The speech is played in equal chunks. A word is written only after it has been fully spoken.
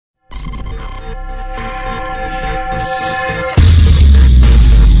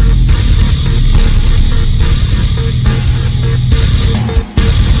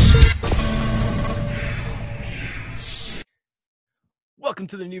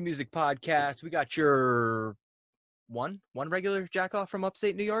to the New Music Podcast. We got your one regular jack off from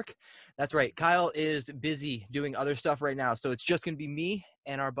upstate New York. That's right. Kyle is busy doing other stuff right now. So it's just going to be me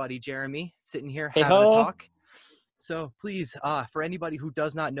and our buddy Jeremy sitting here Hey having a ho. talk. So please, for anybody who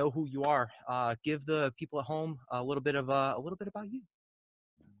does not know who you are, give the people at home a little bit about you.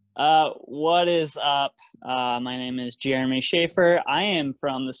 What is up? My name is Jeremy Schaeffer. I am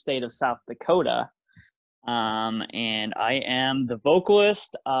from the state of South Dakota. And I am the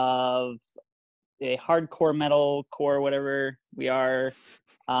vocalist of a hardcore metalcore, whatever we are,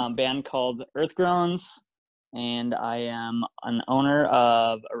 band called Groans. And I am an owner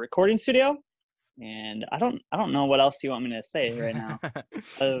of a recording studio. And I don't know what else you want me to say right now.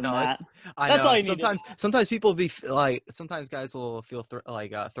 Other than that, that's all you need. Sometimes people sometimes guys will feel thrown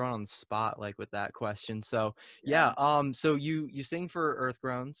on the spot like with that question. So yeah. So you sing for Earth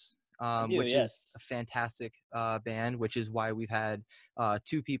Groans, which is a fantastic band, which is why we've had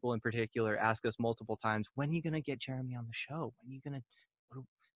two people in particular ask us multiple times, when are you gonna get Jeremy on the show? When are you gonna?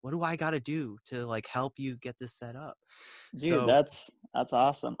 What do I got to do to like help you get this set up? Dude, so, that's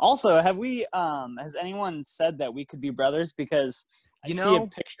awesome. Also, has anyone said that we could be brothers? Because I see a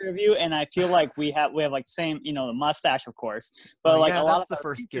picture of you and I feel like we have like same, the mustache, of course, but like a lot of the our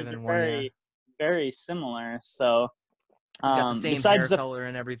first given are one, very, very similar. So we got the same hair color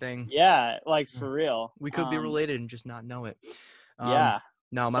and everything. Yeah, like for real. We could be related and just not know it. Yeah.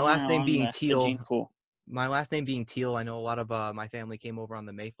 No, my last name being Teal. My last name being Teal, I know a lot of my family came over on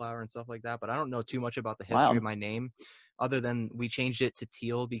the Mayflower and stuff like that, but I don't know too much about the history of my name, other than we changed it to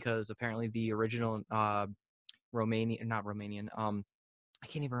Teal because apparently the original not Romanian. I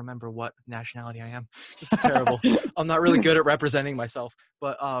can't even remember what nationality I am. This is terrible. I'm not really good at representing myself.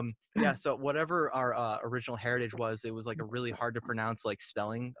 But yeah, so whatever our original heritage was, it was like a really hard to pronounce like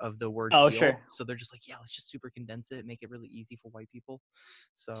spelling of the word teal. Sure. So they're just like, yeah, let's just super condense it, make it really easy for white people.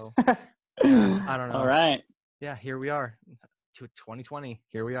 So I don't know. All right. Yeah, here we are. 2020.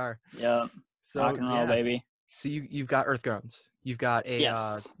 Here we are. Yeah. So rock and roll, baby. So you've got Earth Groans. You've got a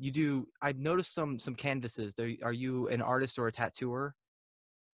yes. I've noticed some canvases. Are you an artist or a tattooer?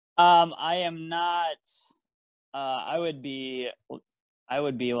 I am not. I would be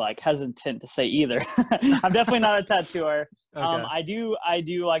like hesitant to say either. I'm definitely not a tattooer. Okay. I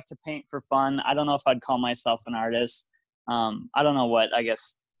do like to paint for fun. I don't know if I'd call myself an artist. I don't know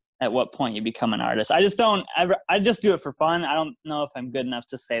at what point you become an artist. I just do it for fun. I don't know if I'm good enough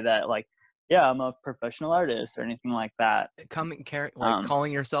to say that like, yeah, I'm a professional artist or anything like that.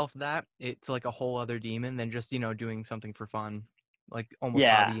 Calling yourself that, it's like a whole other demon than just, doing something for fun, like almost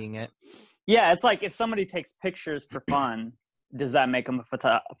hobbying it. Yeah, it's like if somebody takes pictures for fun, does that make them a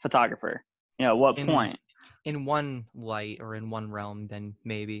photographer? What point? In one light or in one realm, then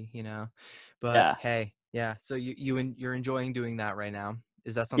maybe, But hey, yeah. So you're enjoying doing that right now.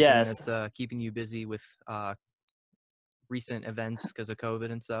 Is that something that's keeping you busy with recent events because of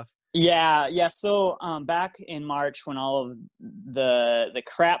COVID and stuff? Yeah. So back in March when all of the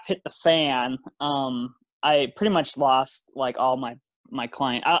crap hit the fan, I pretty much lost like all my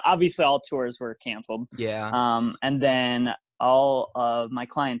client. Obviously, all tours were canceled. Yeah. And then all of my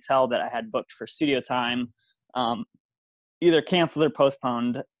clientele that I had booked for studio time either canceled or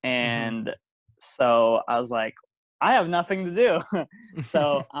postponed. And so I was like, I have nothing to do.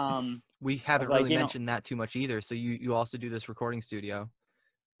 So we haven't really mentioned that too much either. So you also do this recording studio.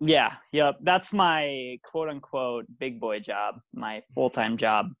 Yeah. Yep. That's my quote unquote big boy job, my full-time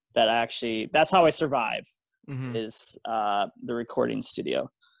job that's how I survive is the recording studio.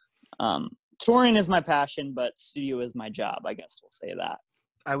 Touring is my passion, but studio is my job. I guess we'll say that.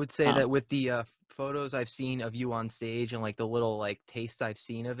 I would say that with the photos I've seen of you on stage and like the little like tastes I've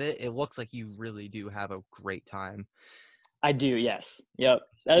seen of it, it looks like you really do have a great time. I do. Yes. Yep.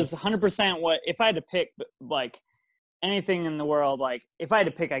 That is 100% if I had to pick like anything in the world, like if I had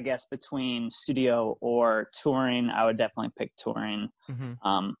to pick, I guess, between studio or touring, I would definitely pick touring.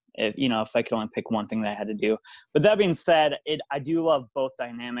 If I could only pick one thing that I had to do. But that being said, I do love both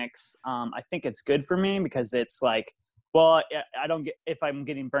dynamics. I think it's good for me because it's like, well, I don't get, if I'm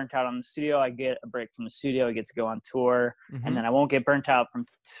getting burnt out on the studio, I get a break from the studio. I get to go on tour and then I won't get burnt out from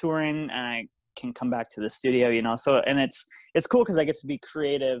touring and I can come back to the studio, So, and it's cool because I get to be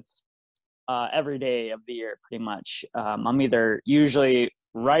creative every day of the year, pretty much. I'm either usually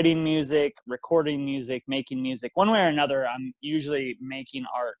writing music, recording music, making music. One way or another, I'm usually making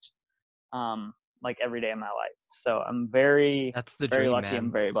art like every day of my life. So I'm very lucky. Man.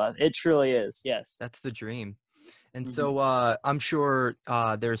 I'm very blessed. It truly is. Yes. That's the dream. And so I'm sure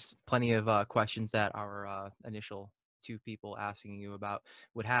there's plenty of questions that our initial two people asking you about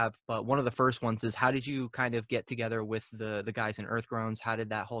would have. But one of the first ones is, how did you kind of get together with the guys in Groans? How did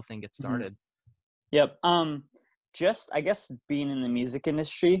that whole thing get Mhm. started? Yep. Just I guess being in the music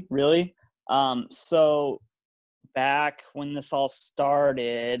industry, really. So back when this all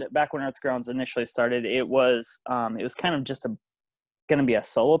started, back when Groans initially started, it was kind of just gonna be a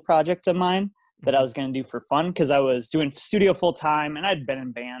solo project of mine that I Mhm. was gonna do for fun because I was doing studio full time and I'd been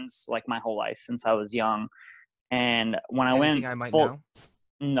in bands like my whole life since I was young. And when I Anything went I might full, know?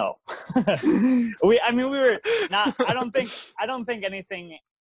 no, we were not. I don't think anything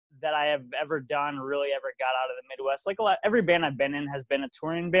that I have ever done really ever got out of the Midwest. Like every band I've been in has been a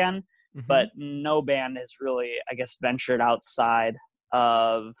touring band, Hmm. but no band has really, I guess, ventured outside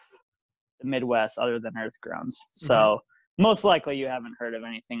of the Midwest other than Groans. Hmm. So most likely you haven't heard of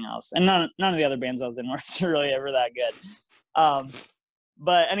anything else, and none of the other bands I was in were really ever that good.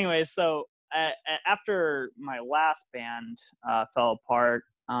 But anyway, so after my last band fell apart,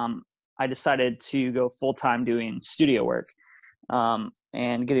 I decided to go full time doing studio work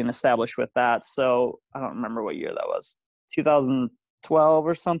and getting established with that. So I don't remember what year that was, 2012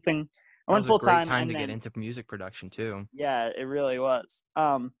 or something. I That went was a full great time, time to and get then into music production too. yeah, it really was.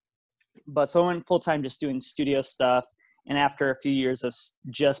 But so I went full time just doing studio stuff. And after a few years of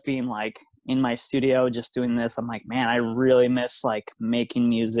just being like in my studio, just doing this, I'm like, man, I really miss like making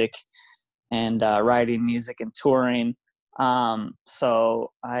music and writing music and touring.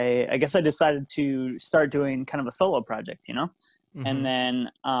 So I guess I decided to start doing kind of a solo project, and Hmm. then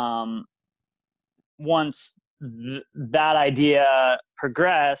once that idea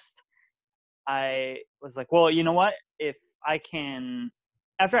progressed, I was like, well, you know what? If I can,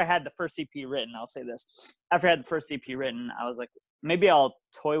 after I had the first EP written, I'll say this. After I had the first EP written, I was like, maybe I'll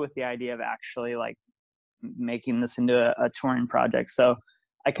toy with the idea of actually like making this into a touring project. So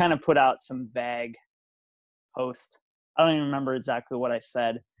I kind of put out some vague post. I don't even remember exactly what I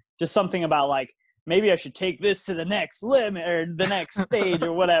said. Just something about like, maybe I should take this to the next limit or the next stage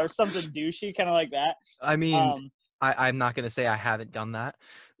or whatever, something douchey, kind of like that. I mean, Um, I'm not gonna say I haven't done that.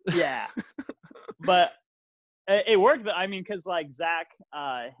 yeah, but it worked. I mean, because like Zach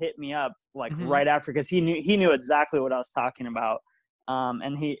hit me up like Hmm. right after because he knew exactly what I was talking about.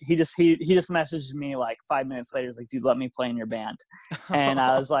 And he just messaged me like 5 minutes later. He's like, "Dude, let me play in your band," and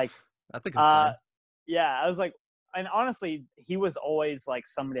I was like, That's a good uh, sign. "Yeah." I was like, and honestly, he was always like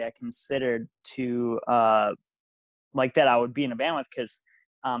somebody I considered to like that I would be in a band with because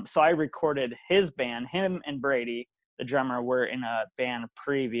so I recorded his band. Him and Brady, the drummer, were in a band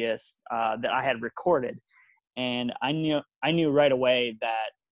previous that I had recorded, and I knew right away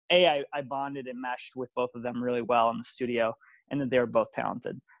that I bonded and meshed with both of them really well in the studio, and that they were both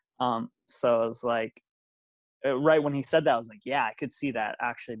talented. So I was like, right when he said that, I was like, yeah, I could see that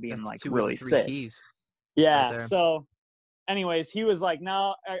actually being That's like two of the really three sick. keys right Yeah. there. So, anyways, he was like,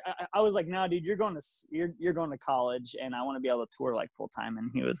 no, I was like, no, dude, you're going to college, and I want to be able to tour like full time. And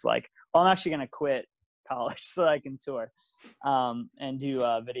he was like, well, I'm actually gonna quit college so I can tour, and do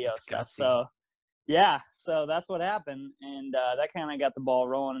video That's stuff. gutsy. So yeah, so that's what happened, and that kind of got the ball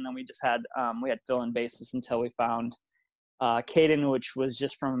rolling. And then we had fill-in basis until we found Caden, which was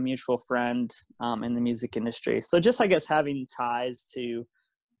just from a mutual friend in the music industry. So just I guess having ties to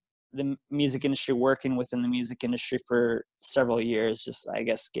the music industry, working within the music industry for several years, just I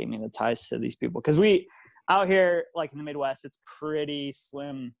guess gave me the ties to these people because we out here like in the Midwest, it's pretty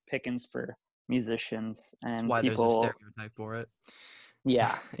slim pickings for musicians That's and why there's a people. stereotype for it.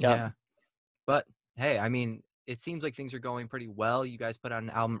 Yeah, yep. Yeah. But hey, I mean, it seems like things are going pretty well. You guys put out an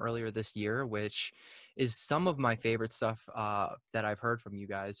album earlier this year, which is some of my favorite stuff that I've heard from you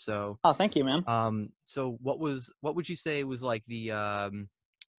guys. So, Oh, thank you, man. so what would you say was like the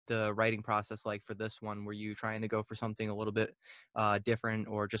writing process like for this one? Were you trying to go for something a little bit different,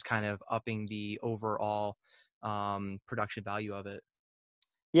 or just kind of upping the overall production value of it?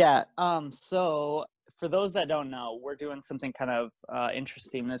 Yeah. So for those that don't know, we're doing something kind of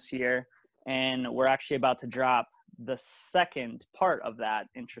interesting this year, and we're actually about to drop the second part of that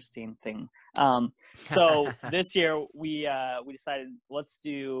interesting thing. So this year we decided let's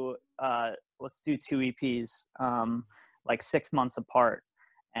do two EPs, like 6 months apart,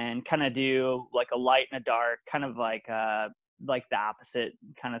 and kind of do like a light and a dark, kind of like the opposite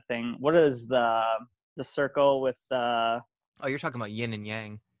kind of thing. What is the circle with Oh, you're talking about yin and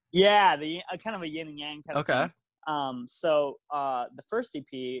yang. yeah, the kind of a yin and yang kind of thing. Okay. So the first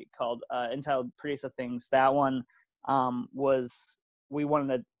EP called entitled "Prettiest of Things," that one was we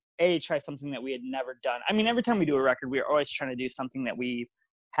wanted to try something that we had never done. I mean, every time we do a record, we are always trying to do something that we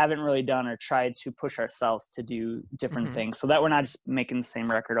haven't really done or tried to push ourselves to do different Hmm. things, so that we're not just making the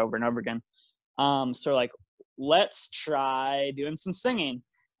same record over and over again. So like let's try doing some singing.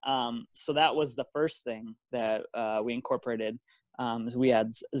 So that was the first thing that we incorporated. Is we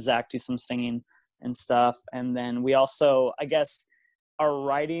had Zach do some singing and stuff, and then we also, I guess, our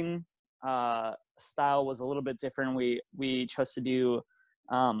writing style was a little bit different. We chose to do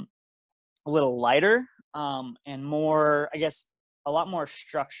a little lighter and more, I guess, a lot more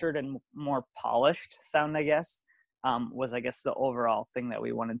structured and more polished sound, I guess. Was, I guess, the overall thing that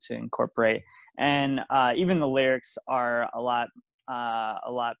we wanted to incorporate. And even the lyrics are a lot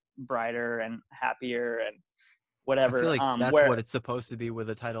brighter and happier and I feel whatever. like that's Where what it's supposed to be with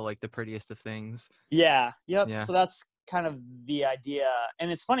a title like The Prettiest of Things. Yeah, yep. Yeah. So that's kind of the idea.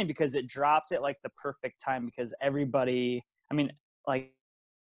 And it's funny because it dropped at like the perfect time, because everybody, I mean, like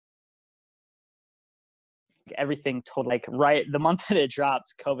everything totally, like right the month that it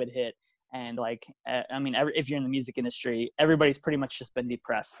dropped, COVID hit. And like, I mean, if you're in the music industry, everybody's pretty much just been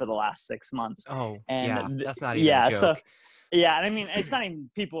depressed for the last 6 months. Oh, And yeah. That's not even a yeah, so joke. yeah, and I mean, it's not even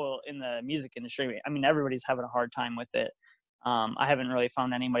people in the music industry. I mean, everybody's having a hard time with it. I haven't really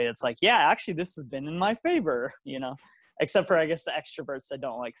found anybody that's like, yeah, actually, this has been in my favor, except for, I guess, the extroverts that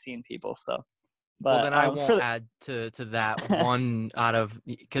don't like seeing people. So, Well, but then I for won't add to that one out of,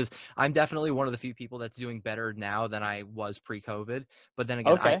 because I'm definitely one of the few people that's doing better now than I was pre-COVID. But then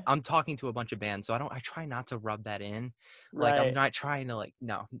again, okay, I'm talking to a bunch of bands, so I try not to rub that in. Like, I'm right. not trying to, like,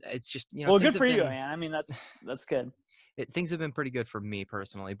 no, it's just, Well, things good have for you, been man. I mean, that's good. things have been pretty good for me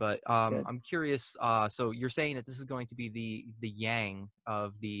personally. But Good. I'm curious. So you're saying that this is going to be the yang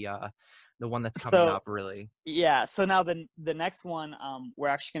of the one that's coming So up, really? yeah, so now the next one, we're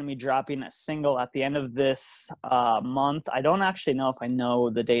actually going to be dropping a single at the end of this month. I don't actually know if I know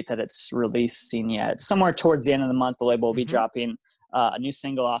the date that it's releasing yet. Somewhere towards the end of the month, the label will be Mm-hmm. dropping a new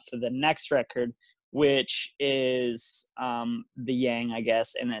single off of the next record, which is the Yang, I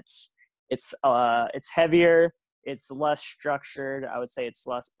guess, and it's heavier. It's less structured. I would say it's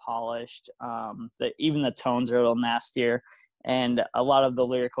less polished. Even the tones are a little nastier, and a lot of the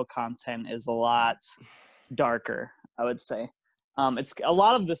lyrical content is a lot darker, I would say. It's a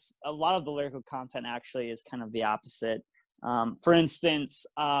lot of the lyrical content actually is kind of the opposite. For instance,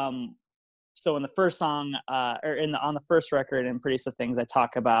 so in the first song, on the first record in Prettiest of Things, I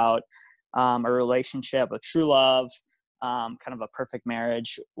talk about a relationship, a true love, kind of a perfect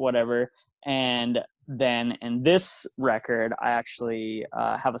marriage, whatever. And then in this record, I actually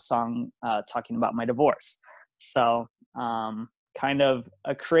have a song talking about my divorce. So kind of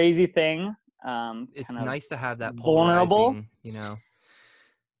a crazy thing, It's kind of nice to have that vulnerable. polarizing.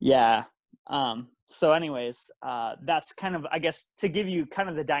 Yeah. So anyways, that's kind of, I guess, to give you kind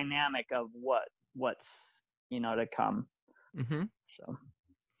of the dynamic of what's, to come. Mm-hmm. So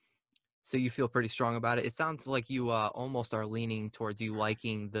So you feel pretty strong about it. It sounds like you almost are leaning towards you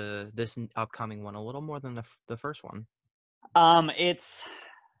liking this upcoming one a little more than the first one. it's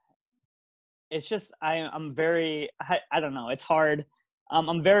just I'm very, I don't know, it's hard.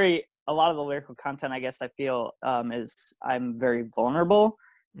 I'm very, a lot of the lyrical content, I guess, I feel is I'm very vulnerable.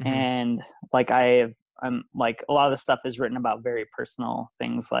 Mm-hmm. And like I'm like, a lot of the stuff is written about very personal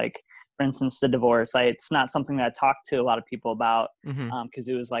things, like for instance the divorce. It's not something that I talked to a lot of people about, Mm-hmm. because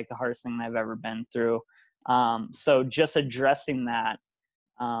it was like the hardest thing I've ever been through. So just addressing that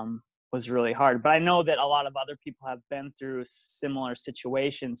was really hard, but I know that a lot of other people have been through similar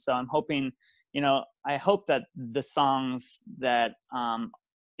situations. So I'm hoping, I hope that the songs that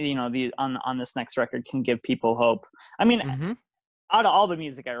the on this next record can give people hope. I mean, Mm-hmm. out of all the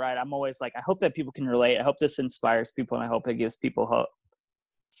music I write, I'm always like, I hope that people can relate. I hope this inspires people, and I hope it gives people hope.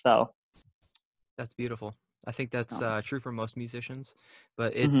 So That's beautiful. I think that's um, true for most musicians,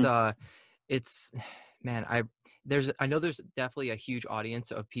 but mhm. it's man, I know there's definitely a huge audience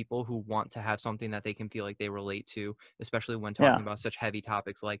of people who want to have something that they can feel like they relate to, especially when Yeah, talking about such heavy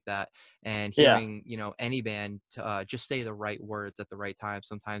topics like that. And yeah, hearing, any band just say the right words at the right time,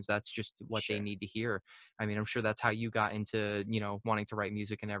 sometimes that's just what they sure, need to hear. I mean, I'm sure that's how you got into, wanting to write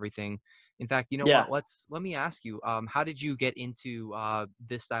music and everything. In fact, you know yeah, what? Let me ask you, how did you get into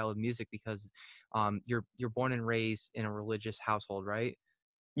this style of music? Because you're born and raised in a religious household, right?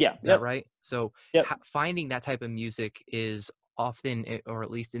 yeah, Is that yep, right? So yep, finding that type of music is often, or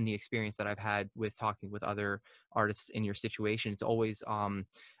at least in the experience that I've had with talking with other artists in your situation, it's always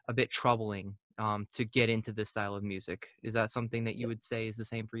a bit troubling to get into this style of music. Is that something that you would say is the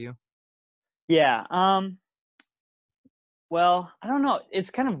same for you? yeah. Well, I don't know.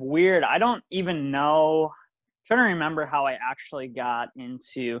 It's kind of weird. I don't even know. I'm trying to remember how I actually got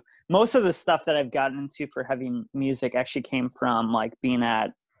into most of the stuff that I've gotten into for heavy music. Actually, came from like being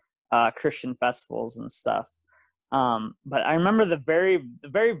at Christian festivals and stuff. But I remember the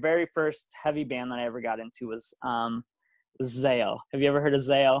very first heavy band that I ever got into was Zayo. Have you ever heard of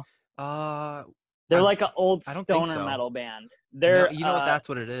Zayo? Uh, They're like an old I don't think stoner so. metal band. No, They're you know what? That's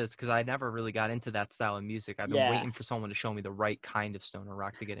what it is. Because I never really got into that style of music. I've been yeah. waiting for someone to show me the right kind of stoner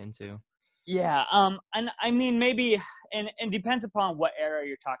rock to get into. Yeah, and I mean maybe, and depends upon what era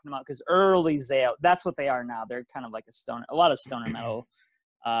you're talking about. Because early Zayo, that's what they are now. They're kind of like a lot of stoner metal,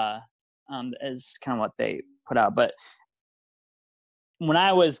 is kind of what they put out. But when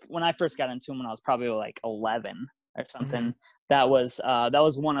I first got into them, when I was probably like 11 or Hmm. something, that was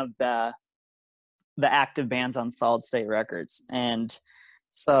one of the active bands on Solid State Records, and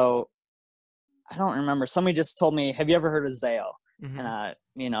so I don't remember. Somebody just told me, "Have you ever heard of Zayo?" And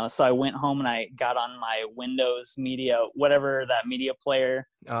Hmm. so I went home and I got on my Windows Media, whatever that media player,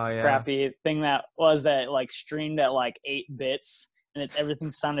 Oh yeah. crappy thing that was, that like streamed at like 8 bits, and everything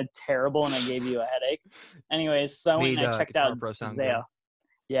sounded terrible, and it gave you a headache. Anyways, so I went Made and I checked Guitar out Pro sound Zayo. good.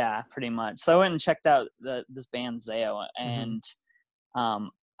 Yeah, pretty much. So I went and checked out this band Zayo, Hmm. and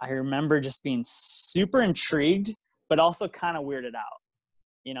I remember just being super intrigued, but also kind of weirded out,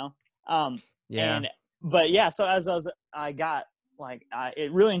 you know. Um, Yeah. and but yeah, so as I got like,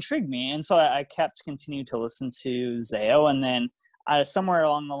 it really intrigued me, and so I kept continuing to listen to Zayo, and then somewhere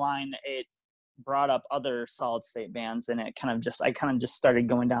along the line it brought up other solid state bands, and I kind of just started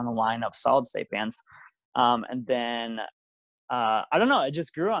going down the line of solid state bands, and then I don't know, it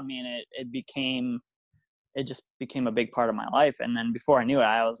just grew on me, and it just became a big part of my life. And then before I knew it,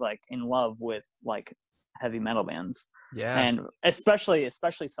 I was like in love with like heavy metal bands, Yeah. and especially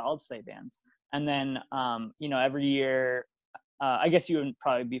solid state bands. And then every year, I guess you would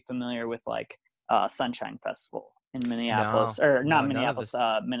probably be familiar with like Sunshine Festival in No. Minneapolis, or not No. None of Minneapolis, this.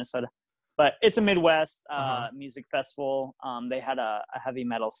 Minnesota. But it's a Midwest Uh-huh. music festival. They had a heavy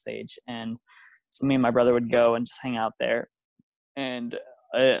metal stage, and so me and my brother would go and just hang out there. And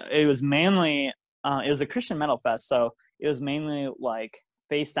it was mainly it was a Christian metal fest, so it was mainly like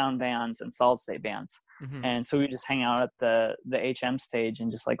face down bands and solid state bands. Hmm. And so we would just hang out at the HM stage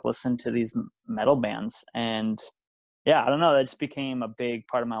and just like listen to these metal bands. And yeah, I don't know, that just became a big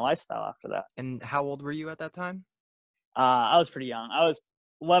part of my lifestyle after that. And how old were you at that time? I was pretty young. I was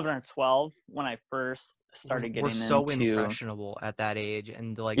 11 or 12 when I first we're, started we're getting so into. impressionable at that age,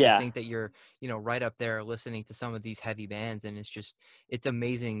 and like to Yeah, think that you're right up there listening to some of these heavy bands, and it's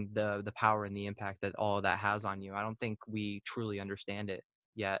amazing the power and the impact that all of that has on you. I don't think we truly understand it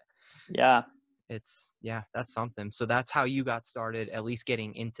yet. yeah. It's yeah, that's something. So that's how you got started, at least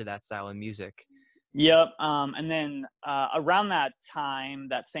getting into that style of music. Yep. And then around that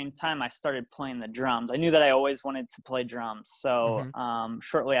same time, I started playing the drums. I knew that I always wanted to play drums. So Hmm.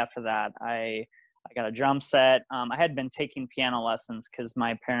 shortly after that, I got a drum set. I had been taking piano lessons because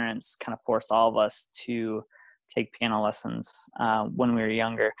my parents kind of forced all of us to take piano lessons when we were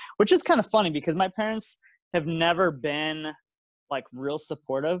younger, which is kind of funny because my parents have never been like real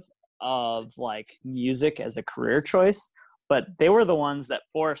supportive of like music as a career choice, but they were the ones that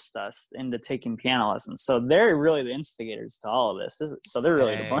forced us into taking piano lessons. So they're really the instigators to all of this. So they're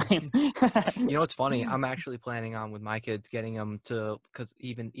really to Hey, blame. you know what's funny? I'm actually planning on with my kids getting them to, because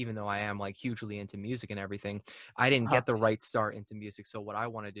even though I am like hugely into music and everything, I didn't Uh-huh. get the right start into music. So what I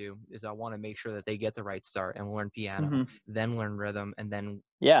want to do is I want to make sure that they get the right start and learn piano, Hmm. then learn rhythm, and then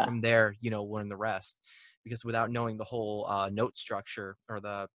Yeah, from there, learn the rest. Because without knowing the whole note structure or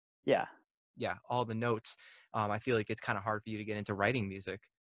the yeah. yeah all the notes, I feel like it's kind of hard for you to get into writing music.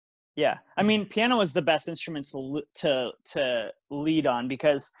 Yeah, I mean, piano is the best instrument to lead on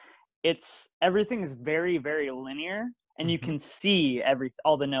because it's everything's very very linear, and you Hmm. can see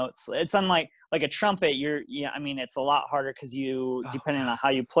all the notes. It's unlike like a trumpet. I mean, it's a lot harder because Oh depending on God. how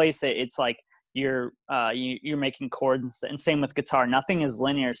you place it, it's like you're making chords, and same with guitar. Nothing is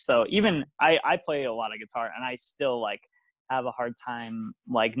linear. So even I play a lot of guitar, and I still like have a hard time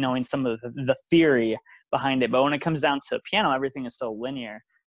like knowing some of the theory behind it. But when it comes down to piano, everything is so linear.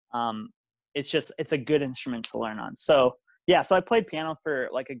 um, it's a good instrument to learn on. So yeah, so I played piano for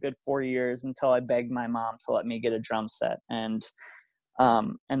like a good 4 years until I begged my mom to let me get a drum set. And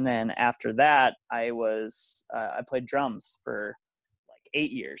then after that, I played drums for like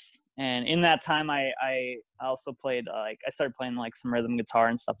 8 years. And in that time, I also played like I started playing like some rhythm guitar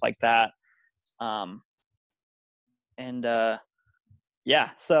and stuff like that. Um, and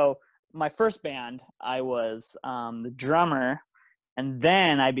Yeah, so my first band, I was the drummer, and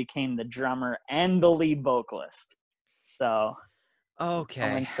then I became the drummer and the lead vocalist. So I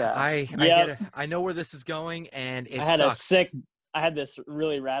Okay, went I get yep. it. I know where this is going, and I it had sucks. I had this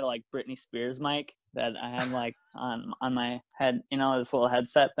really rad like Britney Spears mic that I had like on my head, this little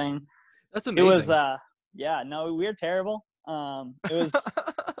headset thing. That's It was amazing. Yeah, no, we were terrible.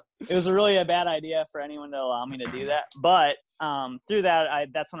 It was really a bad idea for anyone to allow me to do that. But through that,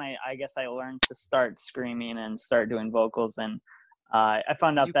 that's when I guess I learned to start screaming and start doing vocals, and I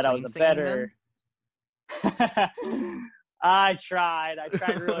found out You that I was clean a singing better. then? I tried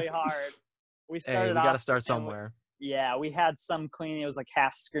really hard. We Hey, started we got to off, start and somewhere. yeah, we had some cleaning. It was like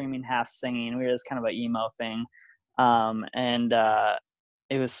half screaming, half singing. We were just kind of an emo thing, and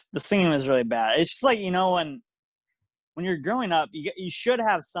it was the singing was really bad. It's just like, when you're growing up, you should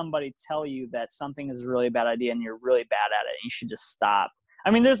have somebody tell you that something is a really bad idea and you're really bad at it and you should just stop.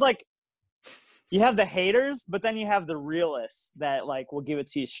 I mean, there's like, you have the haters, but then you have the realists that like will give it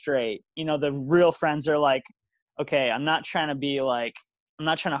to you straight. The real friends are like, okay, I'm not trying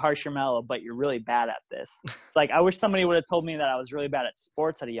to harsh your mellow, but you're really bad at this. It's like, I wish somebody would have told me that I was really bad at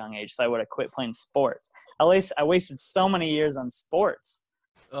sports at a young age, so I would have quit playing sports. At least I wasted so many years on sports.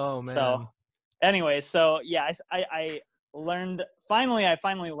 Oh So man. anyway, so yeah, I learned finally. I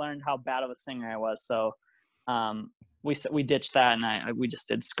finally learned how bad of a singer I was. So we ditched that, and we just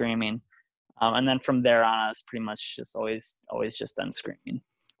did screaming. And then from there on, I was pretty much just always just done screaming.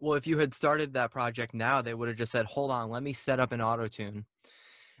 Well, if you had started that project now, they would have just said, "Hold on, let me set up an auto tune,"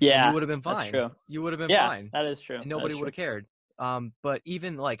 and you Yeah, would have been that's fine. true. You would have been Yeah, fine, that is true. and That nobody is would true. have cared. But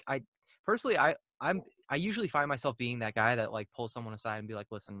even like I personally, I usually find myself being that guy that like pulls someone aside and be like,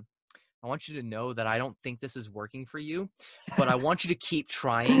 "Listen, I want you to know that I don't think this is working for you, but I want you to keep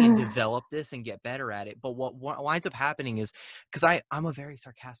trying and develop this and get better at it." But what winds up happening is because I'm a very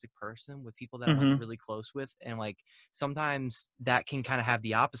sarcastic person with people that I'm like Hmm. really close with, and like sometimes that can kind of have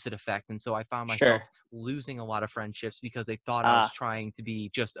the opposite effect. And so I found myself Sure. losing a lot of friendships because they thought I was Ah, trying to be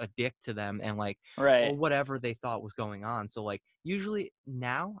just a dick to them and like, right. or whatever they thought was going on. So like usually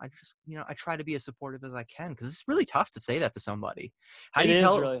now I just, I try to be as supportive as I can because it's really tough to say that to somebody. How do It you is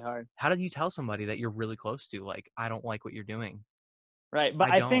tell really hard. how do you tell somebody that you're really close to, like, "I don't like what you're doing"? Right. But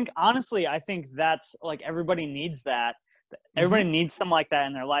I I don't. think honestly, I think that's like everybody needs that. Mhm. Everybody needs something like that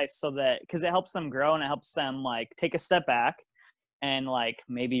in their life so that because it helps them grow and it helps them like take a step back and like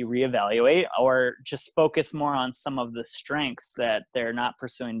maybe reevaluate or just focus more on some of the strengths that they're not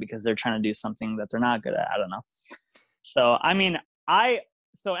pursuing because they're trying to do something that they're not good at. I don't know. So I mean, I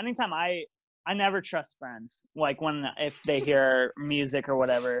so anytime I never trust friends like when if they hear music or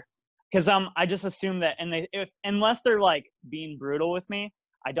whatever because I just assume that and they if unless they're like being brutal with me,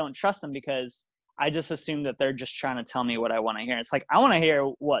 I don't trust them because I just assume that they're just trying to tell me what I want to hear. It's like I want to hear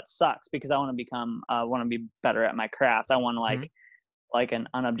what sucks because I want to want to be better at my craft. I want to Mhm. like an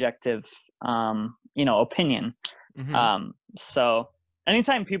unobjective opinion. Mhm. So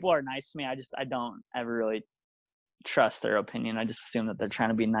anytime people are nice to me, I don't ever really trust their opinion. I just assume that they're trying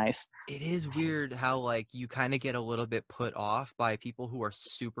to be nice. It is weird how, like, you kinda get a little bit put off by people who are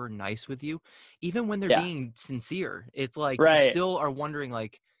super nice with you, even when they're Yeah. being sincere. It's like you Right. still are wondering,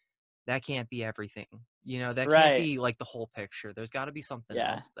 like, "That can't be everything." That can't Right. be, like, the whole picture. There's gotta be something Yeah.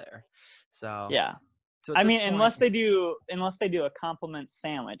 else there. So Yeah. so at I this mean, point unless they do a compliment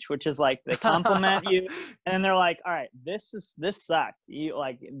sandwich, which is like they compliment you and they're like, "All right, this sucked. You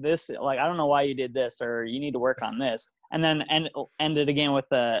like this like I don't know why you did this or you need to work on this." And then end it again with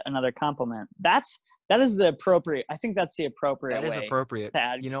another compliment. That is the appropriate. I think that's the appropriate That is way appropriate. to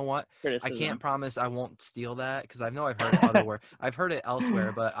add You know what? I can't criticism. promise I won't steal that because I know I've heard it I've heard it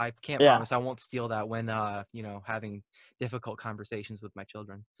elsewhere, but I can't Yeah. promise I won't steal that when, having difficult conversations with my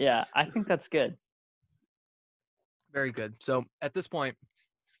children. Yeah, I think that's good. Very good. So at this point,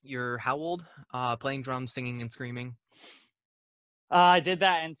 you're how old? Playing drums, singing, and screaming. I did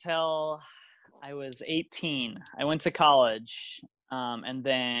that until I was 18. I went to college, and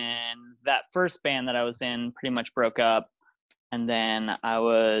then that first band that I was in pretty much broke up, and then I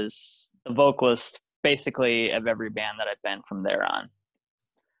was the vocalist basically of every band that I've been from there on.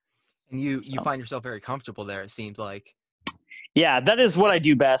 And you So find yourself very comfortable there, it seems like. yeah, that is what I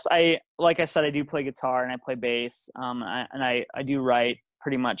do best. Like I said, I do play guitar and I play bass, and I do write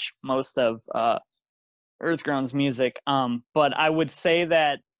pretty much most of Earth Groans music. But I would say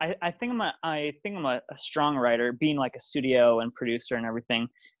that I think I'm a strong writer, being like a studio and producer and everything.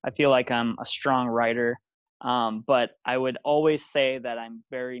 I feel like I'm a strong writer. But I would always say that I'm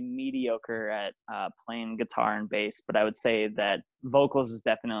very mediocre at playing guitar and bass. But I would say that vocals is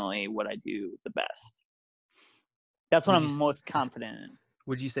definitely what I do the best. That's what Would I'm you s- most confident in.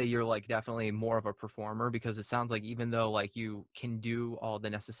 would you say you're like definitely more of a performer because it sounds like even though like you can do all the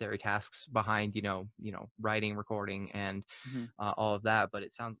necessary tasks behind, writing, recording and Mhm. all of that, but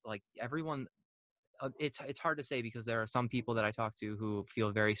it sounds like everyone it's hard to say because there are some people that I talk to who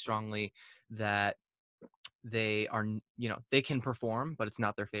feel very strongly that they are they can perform but it's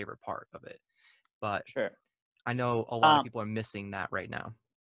not their favorite part of it. but Sure. I know a lot of Um, people are missing that right now.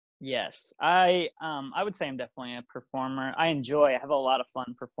 yes, I would say I'm definitely a performer. I have a lot of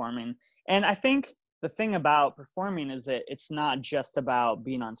fun performing, and I think the thing about performing is that it's not just about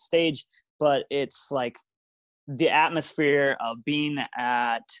being on stage, but it's like the atmosphere of being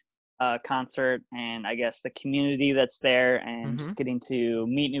at a concert, and I guess the community that's there, and Mm-hmm. just getting to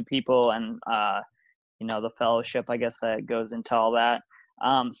meet new people, and the fellowship, I guess, that goes into all that.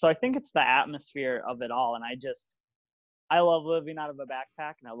 So I think it's the atmosphere of it all, and I love living out of a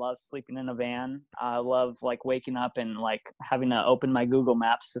backpack, and I love sleeping in a van. I love like waking up and like having to open my Google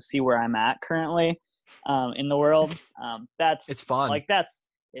Maps to see where I'm at currently in the world. It's That's fun. like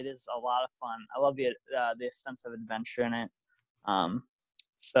it is a lot of fun. I love the sense of adventure in it. Um,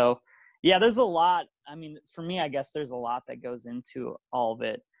 so yeah, there's a lot. I mean, for me, I guess there's a lot that goes into all of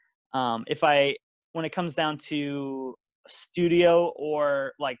it. If I When it comes down to studio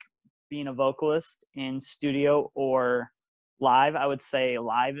or like being a vocalist in studio or live, I would say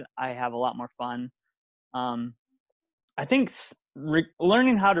live I have a lot more fun. um I think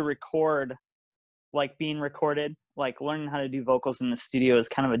learning how to record, like being recorded, like learning how to do vocals in the studio is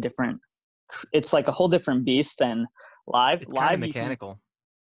kind of a different, it's like a whole different beast than live. It's kind of Live mechanical.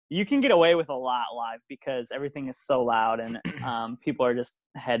 you can get away with a lot live because everything is so loud, and people are just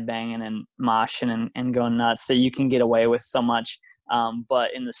headbanging and moshing and going nuts, that you can get away with so much.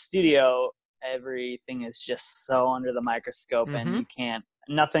 But in the studio, everything is just so under the microscope, and Mm-hmm. you can't,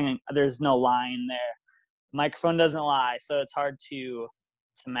 nothing, there's no line there. Microphone doesn't lie, so it's hard to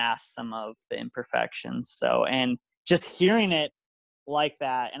mask some of the imperfections. So, and just hearing it like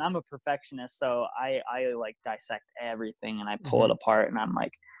that, and I'm a perfectionist, so I like dissect everything and I pull it Mm-hmm. apart, and I'm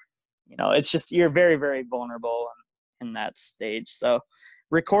like, it's just, you're very, very vulnerable in that stage. So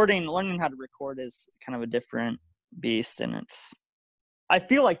learning how to record is kind of a different beast. And I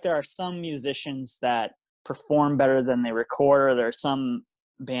feel like there are some musicians that perform better than they record, or there are some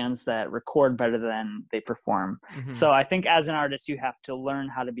bands that record better than they perform. Mm-hmm. So I think as an artist, you have to learn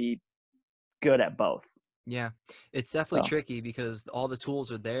how to be good at both. Yeah, it's definitely So, tricky because all the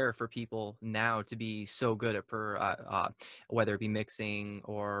tools are there for people now to be so good at whether it be mixing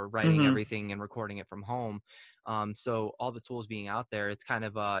or writing mhm, everything and recording it from home. So all the tools being out there, it's kind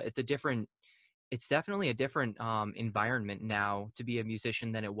of it's definitely a different environment now to be a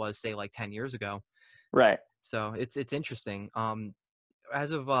musician than it was, say, like 10 years ago. right. So it's interesting.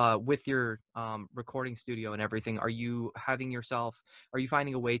 As of with your recording studio and everything, are you finding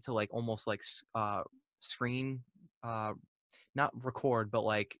a way to like almost like screen, uh not record, but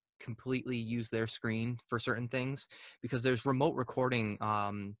like completely use their screen for certain things? Because there's remote recording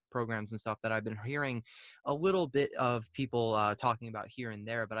programs and stuff that I've been hearing a little bit of people talking about here and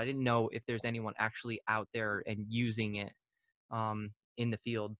there, but I didn't know if there's anyone actually out there and using it in the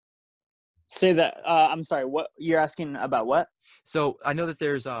field. Say that. I'm sorry. What you're asking about? What? So I know that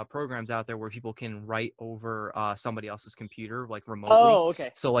there's programs out there where people can write over somebody else's computer, like remotely. Oh,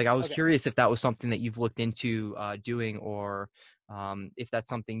 okay. So like I was Okay. curious if that was something that you've looked into doing, or if that's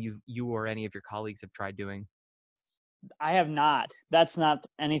something you or any of your colleagues have tried doing. I have not. That's not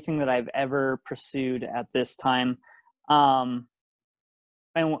anything that I've ever pursued at this time. And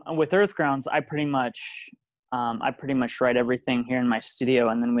with Earth Grounds, I pretty much write everything here in my studio,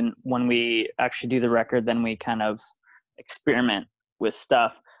 and then when we actually do the record, then we kind of experiment with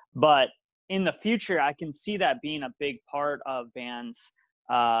stuff. But in the future, I can see that being a big part of bands,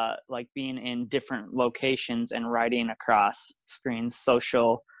 like being in different locations and writing across screens,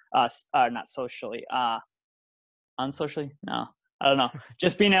 not socially, unsocially. No, I don't know.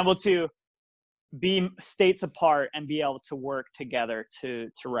 Just being able to be states apart and be able to work together to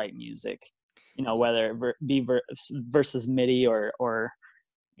write music, whether it be versus MIDI or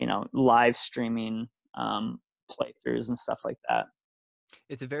live streaming playthroughs and stuff like that.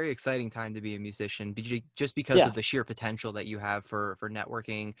 It's a very exciting time to be a musician, just because Yeah. of the sheer potential that you have for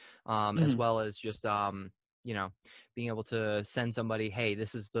networking, as Hmm. well as just you know, being able to send somebody, hey,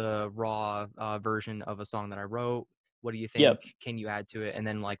 this is the raw version of a song that I wrote. What do you think? Yep. Can you add to it? And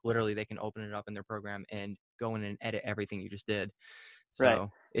then like literally they can open it up in their program and go in and edit everything you just did. Right.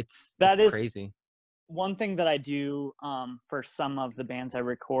 So it's That is crazy. one thing that I do for some of the bands I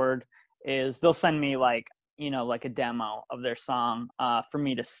record, is they'll send me like, like a demo of their song for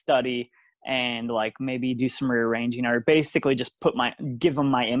me to study, and like maybe do some rearranging, or basically just give them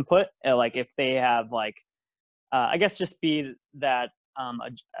my input. Like if they have like, I guess just be that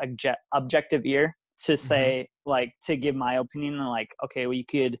objective ear to Hmm. say, like, to give my opinion, and like, okay, we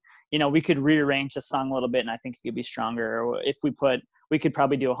could rearrange the song a little bit, and I think it could be stronger. Or if we could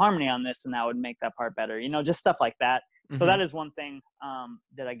probably do a harmony on this, and that would make that part better. Just stuff like that. So Mm-hmm. that is one thing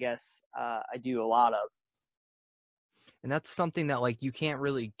that I guess I do a lot of. And that's something that like you can't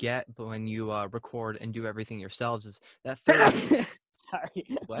really get, but when you record and do everything yourselves, is that third. Sorry.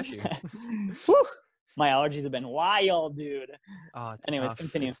 Bless you. Whew. My allergies have been wild, dude. Oh, it's Anyways, tough.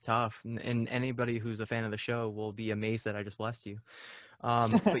 continue. It's tough, and anybody who's a fan of the show will be amazed that I just blessed you.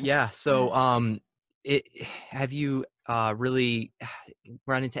 But yeah, so it have you really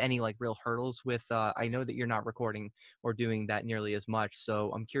run into any like real hurdles with? I know that you're not recording or doing that nearly as much,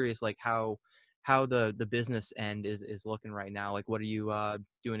 so I'm curious like how the business end is looking right now. Like, what are you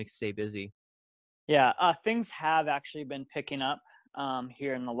doing to stay busy? Yeah, things have actually been picking up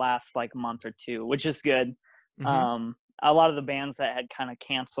here in the last like month or two, which is good. Mm-hmm. A lot of the bands that had kind of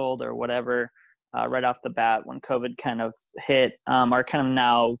canceled or whatever right off the bat when COVID kind of hit are kind of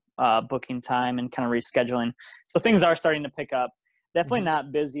now booking time and kind of rescheduling. So things are starting to pick up. Definitely Mm-hmm.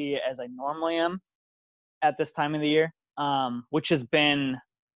 not busy as I normally am at this time of the year, which has been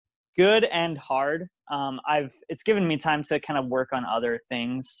good and hard. It's given me time to kind of work on other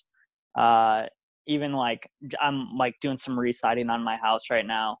things. Uh, Even like I'm like doing some residing on my house right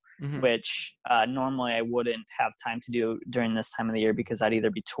now, Mm-hmm. which normally I wouldn't have time to do during this time of the year because I'd either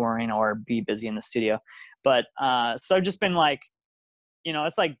be touring or be busy in the studio. But so I've just been like,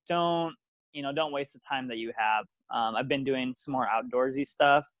 it's like don't waste the time that you have. I've been doing some more outdoorsy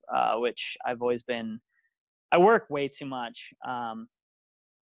stuff, which I work way too much.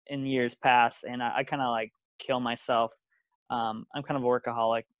 In years past, and I kind of like kill myself. I'm kind of a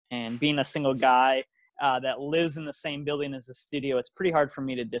workaholic, and being a single guy that lives in the same building as the studio, it's pretty hard for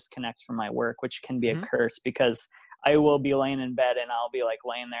me to disconnect from my work, which can be a Mm-hmm. curse because I will be laying in bed and I'll be like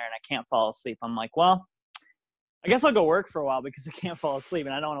laying there and I can't fall asleep. I'm like, well, I guess I'll go work for a while because I can't fall asleep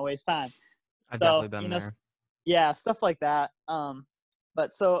and I don't want to waste time. I've So, definitely been there. yeah, stuff like that.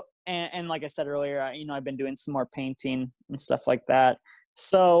 But so, and like I said earlier, I've been doing some more painting and stuff like that.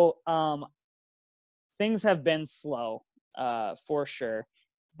 So, things have been slow, for sure,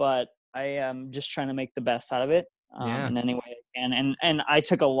 but I am just trying to make the best out of it Yeah. in any way I can. And I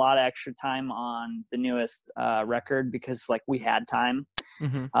took a lot of extra time on the newest record because like we had time,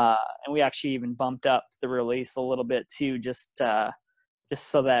 Mm-hmm. and we actually even bumped up the release a little bit too, just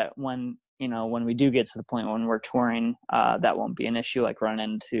so that when we do get to the point when we're touring, that won't be an issue, like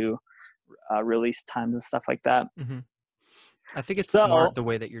running into release times and stuff like that. Mm-hmm. I think it's So smart the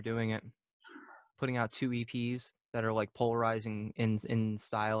way that you're doing it, putting out two EPs that are like polarizing in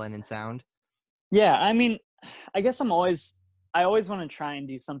style and in sound. yeah, I mean, I guess I always want to try and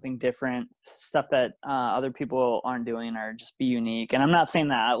do something different, stuff that other people aren't doing, or just be unique. And I'm not saying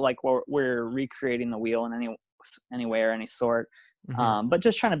that like we're recreating the wheel in any way or any sort, Mm-hmm. but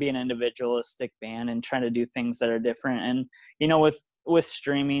just trying to be an individualistic band and trying to do things that are different. And with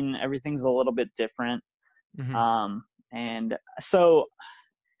streaming, everything's a little bit different. Mm-hmm. And so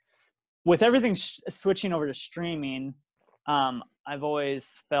with everything switching over to streaming, I've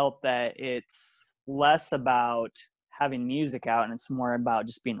always felt that it's less about having music out and it's more about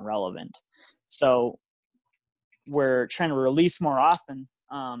just being relevant. So we're trying to release more often,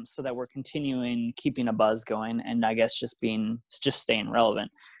 so that we're continuing keeping a buzz going, and I guess just staying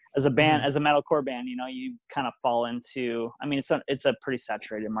relevant. As a Mm-hmm. band, as a metalcore band, you kind of fall into. I mean, it's a pretty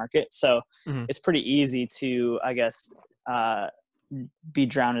saturated market, so Mm-hmm. it's pretty easy to, I guess, uh, be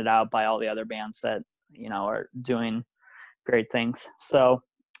drowned out by all the other bands that are doing great things. So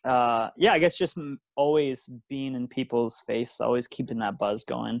yeah, I guess just always being in people's face, always keeping that buzz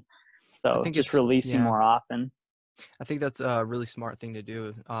going. I So think just it's releasing yeah. more often. I think that's a really smart thing to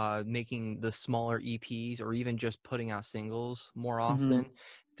do, making the smaller EPs or even just putting out singles more Mm-hmm. often.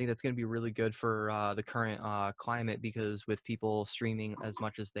 I think that's going to be really good for the current climate because with people streaming as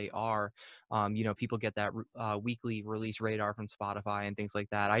much as they are, people get that weekly release radar from Spotify and things like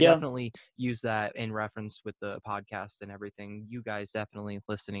that. I Yeah. definitely use that in reference with the podcast and everything. You guys definitely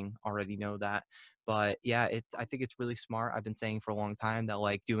listening already know that. But yeah, I think it's really smart. I've been saying for a long time that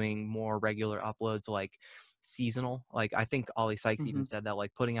like doing more regular uploads, like seasonal. Like I think Ollie Sykes Mm-hmm. even said that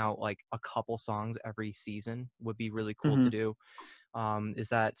like putting out like a couple songs every season would be really cool Mm-hmm. to do. Is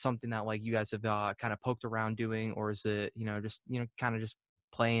that something that like you guys have kind of poked around doing, or is it just kind of just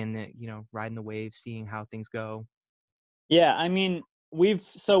playing it, riding the waves, seeing how things go? Yeah, I mean, we've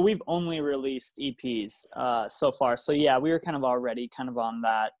only released EPs so far. So yeah, we were kind of already kind of on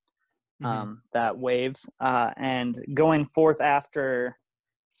Mm-hmm. that wave, and going forth after.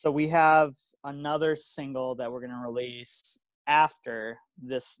 So we have another single that we're going to release after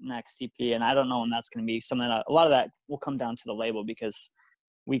this next EP, and I don't know when that's going to be. Something that a lot of that will come down to the label because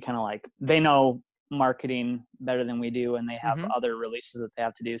we kind of they know marketing better than we do, and they have Mm-hmm. other releases that they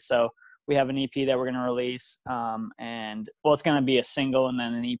have to do. So we have an EP that we're going to release, and well, it's going to be a single and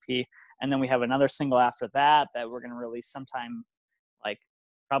then an EP, and then we have another single after that we're going to release sometime like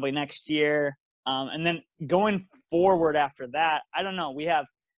probably next year, and then going forward after that, I don't know.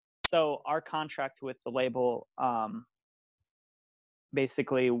 So our contract with the label,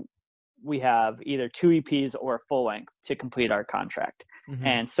 basically we have either 2 EPs or a full length to complete our contract. Mm-hmm.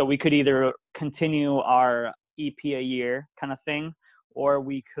 And so we could either continue our EP a year kind of thing, or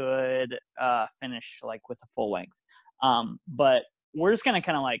we could finish like with a full length. But we're just going to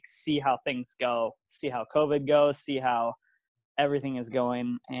kind of like see how things go, see how COVID goes, see how everything is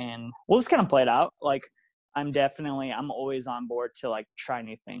going, and we'll just kind of play it out. Like I'm always on board to like try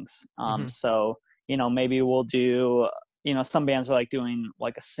new things. Mm-hmm. So, maybe we'll do, some bands are like doing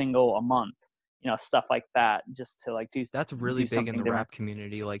like a single a month, stuff like that, just to like That's really big in the different. rap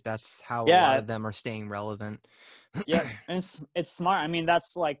community. Like that's how a lot Yeah. of them are staying relevant. Yep. And it's smart. I mean,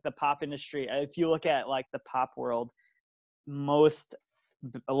 that's like the pop industry. If you look at like the pop world, most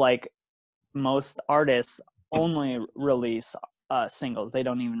artists only release singles. They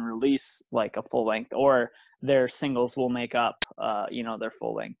don't even release like a full length, or their singles will make up their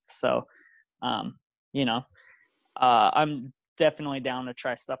full length. So I'm definitely down to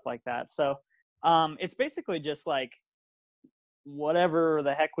try stuff like that. So it's basically just like whatever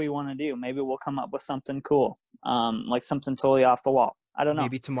the heck we want to do. Maybe we'll come up with something cool, like something totally off the wall. I don't know.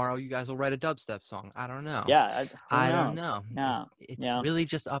 Maybe tomorrow you guys will write a dubstep song. I don't know. Yeah, who I knows? don't know. Yeah, It's really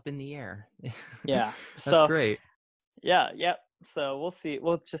just up in the air. Yeah. That's So great. yeah, yep. So we'll see.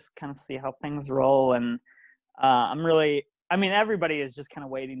 We'll just kind of see how things roll, and everybody is just kind of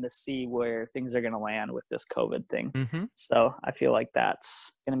waiting to see where things are going to land with this COVID thing. Mm-hmm. So I feel like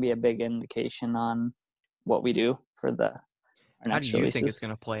that's going to be a big indication on what we do for our How do next you think it's releases.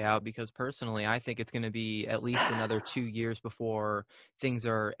 going to play out? Because personally, I think it's going to be at least another 2 years before things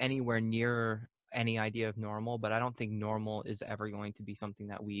are anywhere near any idea of normal. But I don't think normal is ever going to be something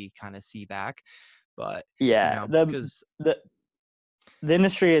that we kind of see back. But Yeah, because the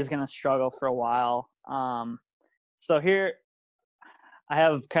industry is going to struggle for a while. So here I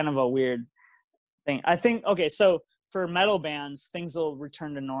have kind of a weird thing. I think, okay, so for metal bands, things will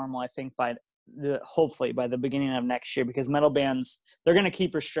return to normal, I think, hopefully by the beginning of next year, because metal bands, they're going to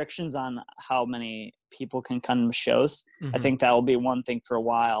keep restrictions on how many people can come to shows. I think that will be one thing for a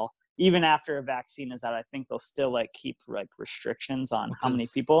while. Even after a vaccine is out, I think they'll still like keep like restrictions on how many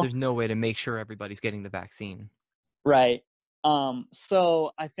people. There's no way to make sure everybody's getting the vaccine. Right.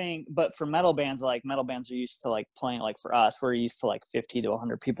 So I think, but for metal bands are used to like playing, like for us, we're used to like 50 to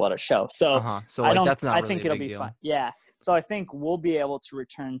 100 people at a show. So So like that's not I really think a it'll big be deal. fine. Yeah. So I think we'll be able to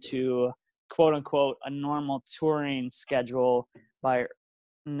return to quote unquote a normal touring schedule by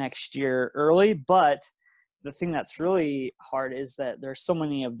next year early. But the thing that's really hard is that there's so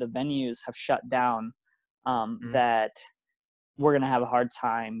many of the venues have shut down, that we're going to have a hard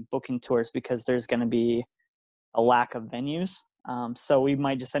time booking tours, because there's going to be a lack of venues. So we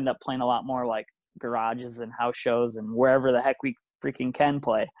might just end up playing a lot more like garages and house shows and wherever the heck we freaking can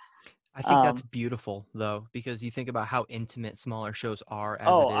play. I think that's beautiful, though, because you think about how intimate smaller shows are as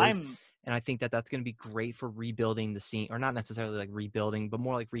it is. And I think that that's going to be great for rebuilding the scene, or not necessarily like rebuilding, but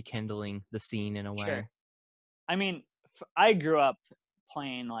more like rekindling the scene in a way. Sure. I mean, I grew up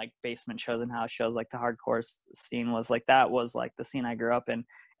playing like basement shows and house shows. Like the hardcore scene was like, that was like the scene I grew up in.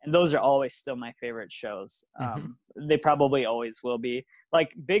 And those are always still my favorite shows. They probably always will be.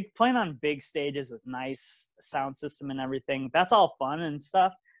 Like playing on big stages with nice sound system and everything. That's all fun and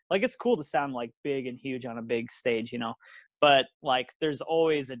stuff. Like it's cool to sound like big and huge on a big stage, but like there's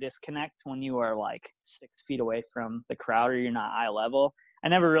always a disconnect when you are like 6 feet away from the crowd, or you're not eye level. I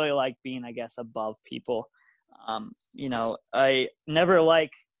never really liked being, I guess, above people. I never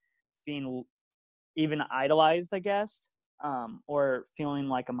like being even idolized, I guess, or feeling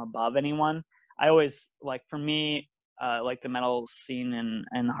like I'm above anyone. I always, like, for me, like the metal scene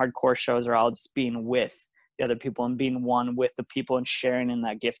and hardcore shows are all just being with the other people and being one with the people and sharing in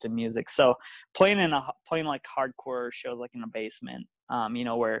that gift of music. So playing like hardcore shows, like in a basement,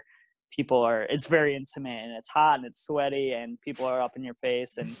 where it's very intimate and it's hot and it's sweaty and people are up in your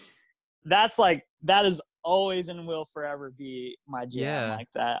face, and that is always and will forever be my jam. Like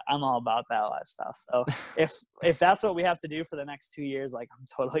that, I'm all about that lifestyle. So if that's what we have to do for the next 2 years, like I'm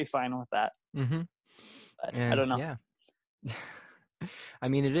totally fine with that. But I don't know. Yeah. I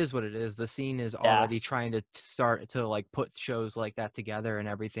mean, it is what it is. The scene is already trying to start to like put shows like that together and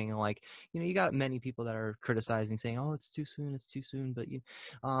everything. And like, you got many people that are criticizing, saying, "Oh, it's too soon. It's too soon." But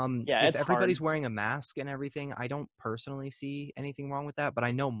if everybody's wearing a mask and everything, I don't personally see anything wrong with that. But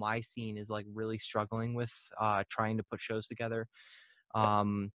I know my scene is like really struggling with trying to put shows together.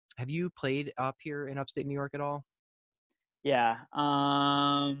 Have you played up here in upstate New York at all? Yeah.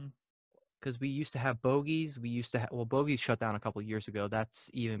 Because we used to have Bogies. We used to have, well, Bogies shut down a couple of years ago. That's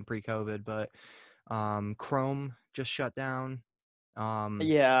even pre-COVID, but Chrome just shut down. Um,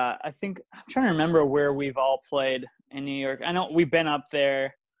 Yeah, I think I'm trying to remember where we've all played in New York. I know we've been up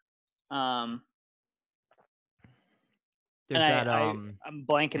there. Um, and there's that I'm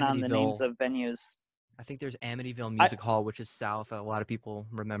blanking on the names Amityville. of venues. I think there's Amityville I Music Hall, which is south. A lot of people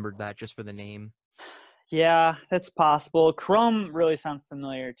remembered that just for the name. Yeah, that's possible. Chrome really sounds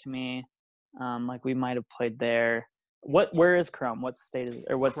familiar to me. Like we might have played there. Where is Chrome? What state is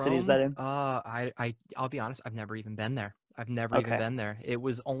or what city is Chrome, that in? I'll be honest, I've never even been there. I've never even Okay. been there. It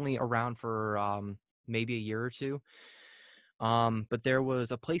was only around for maybe a year or two. But there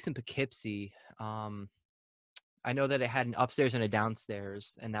was a place in Poughkeepsie. I know that it had an upstairs and a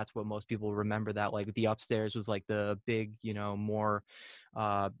downstairs, and that's what most people remember. That like the upstairs was like the big, more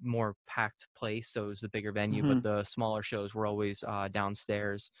packed place, so it was the bigger venue. But Hmm. the smaller shows were always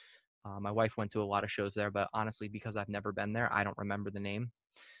downstairs. My wife went to a lot of shows there, but honestly, because I've never been there, I don't remember the name.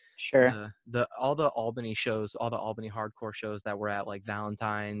 Sure. The all the Albany shows, all the Albany hardcore shows that were at like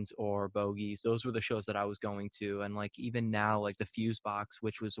Valentine's or Bogies, those were the shows that I was going to. And like even now, like the Fuse Box,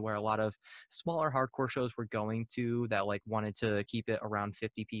 which was where a lot of smaller hardcore shows were going to, that like wanted to keep it around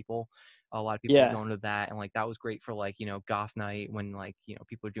 50 people. A lot of people were Yeah. going to that, and like that was great for like goth night when like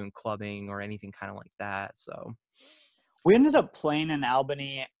people are doing clubbing or anything kind of like that. So We ended up playing in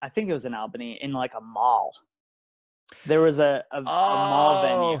Albany. I think it was in Albany in like a mall. There was a mall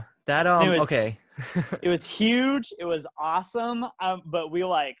venue. oh, that And okay. it was huge. It was awesome. But we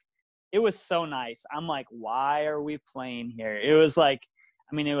like it was so nice. I'm like, why are we playing here? It was like,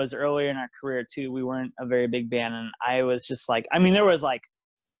 I mean, it was earlier in our career too. We weren't a very big band, and I was just like, I mean, there was like,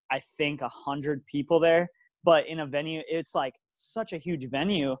 I think 100 people there, but in a venue, it's like such a huge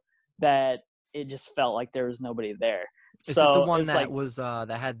venue that it just felt like there was nobody there. Is it the So one it's that like, was that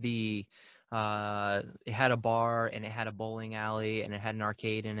had the it had a bar and it had a bowling alley and it had an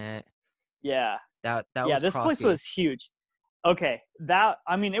arcade in it? yeah, That yeah, was this place was Crossgates. huge. Okay, that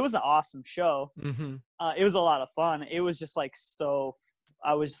I mean, it was an awesome show. Mm-hmm. It was a lot of fun. It was just like so.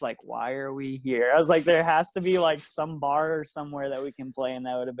 I was just like, why are we here? I was like, there has to be like some bar or somewhere that we can play, and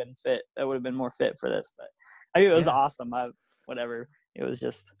that would have been fit. That would have been more fit for this. But I mean, it was Yeah. awesome. Whatever. It was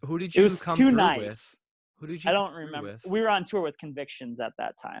just, Who did it you was come too through with? nice. Who did you I come don't through remember. with? We were on tour with Convictions at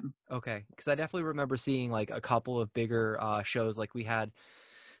that time. Okay, because I definitely remember seeing like a couple of bigger shows. Like we had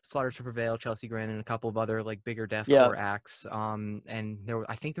Slaughter to Prevail, Chelsea Grin, and a couple of other like bigger Yeah. deathcore acts. And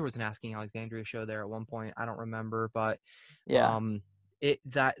I think there was an Asking Alexandria show there at one point. I don't remember, but Yeah. um,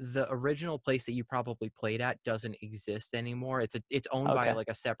 that the original place that you probably played at doesn't exist anymore. It's owned by Okay. like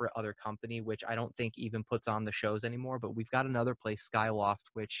a separate other company, which I don't think even puts on the shows anymore. But we've got another place, Skyloft,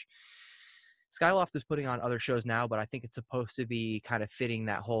 which Skyloft is putting on other shows now, but I think it's supposed to be kind of fitting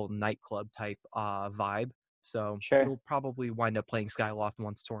that whole nightclub type vibe. So Sure. it'll probably wind up playing Skyloft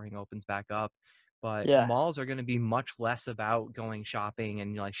once touring opens back up. But Yeah. malls are going to be much less about going shopping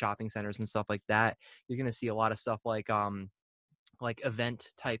and like shopping centers and stuff like that. You're going to see a lot of stuff like event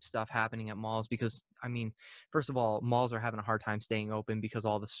type stuff happening at malls because I mean, first of all, malls are having a hard time staying open because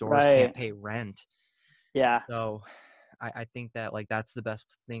all the stores can't Right. pay rent. Yeah. So I think that like that's the best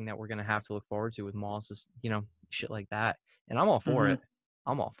thing that we're gonna have to look forward to with malls is shit like that, and I'm all for Hmm. it.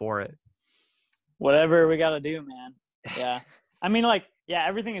 I'm all for it. Whatever we got to do, man. Yeah. I mean, like, yeah,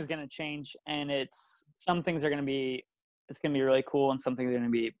 everything is going to change, and some things are going to be, it's going to be really cool, and some things are going to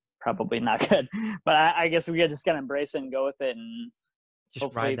be probably not good. But I guess we just got to embrace it and go with it, and Just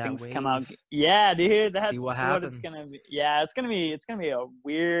hopefully ride that things come wave, out. Yeah, dude, see what that's what it's going happens. to be. Yeah, it's going to be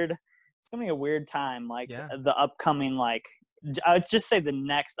a weird time. Like Yeah, the upcoming, like, I would just say the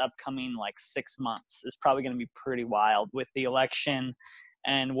next upcoming, like, 6 months is probably going to be pretty wild with the election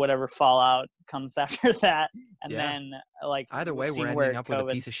and whatever fallout comes after that, and yeah. then like Either way, we're seeing ending where up with a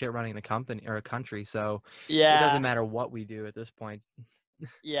COVID. piece of shit running the company or a country, so it doesn't Yeah, matter what we do at this point.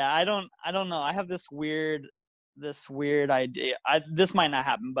 yeah. I don't know. I have this weird idea. This might not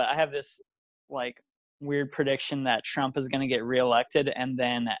happen, but I have this like weird prediction that Trump is going to get reelected, and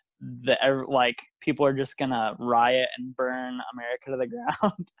then like people are just going to riot and burn America to the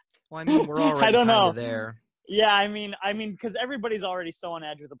ground. Well, I mean, we're I already don't kind of know. there. Yeah, I mean, because everybody's already so on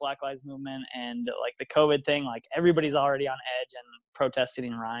edge with the Black Lives Movement and like the COVID thing. Like everybody's already on edge and protesting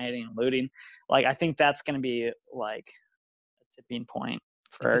and rioting and looting. Like I think that's going to be like a tipping point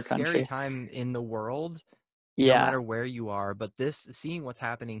for It's a our scary country. time in the world, no Yeah, matter where you are. But seeing what's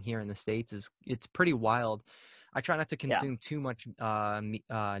happening here in the States it's pretty wild. I try not to yeah, consume too much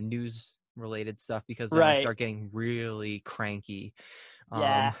news related stuff because then I right. start getting really cranky.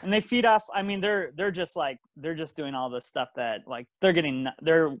 Yeah, and they feed off. I mean, they're just doing all this stuff that like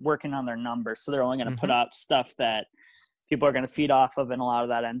they're working on their numbers, so they're only going to put out stuff that people are going to feed off of, and a lot of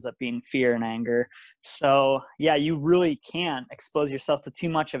that ends up being fear and anger. So yeah, you really can't expose yourself to too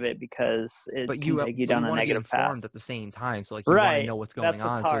much of it because it can take you down a negative path. Informed at the same time, so like you want to know what's going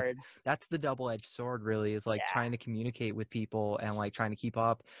on. Hard. So that's the double-edged sword, really, is like trying to communicate with people and like trying to keep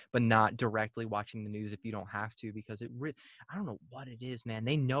up, but not directly watching the news if you don't have to, because I don't know what it is, man.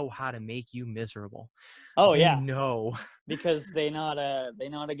 They know how to make you miserable. Oh they yeah, know because they know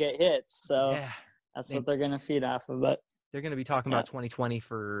how to get hits. So yeah, that's what they're gonna feed off of. But they're gonna be talking about 2020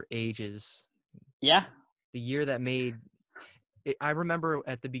 for ages. Yeah. The year that made it, I remember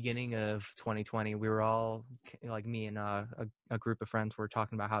at the beginning of 2020, we were all like me and a group of friends were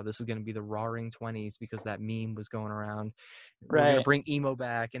talking about how this is going to be the roaring 20s because that meme was going around. We're going to bring emo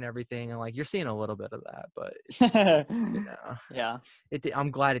back and everything. And like, you're seeing a little bit of that, but you know, yeah,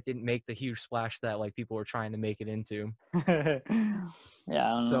 I'm glad it didn't make the huge splash that like people were trying to make it into.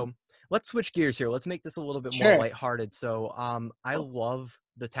 Yeah. So let's switch gears here. Let's make this a little bit more lighthearted. So I love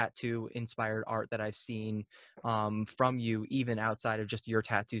the tattoo inspired art that I've seen from you, even outside of just your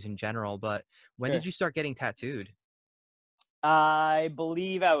tattoos in general. But when did you start getting tattooed? I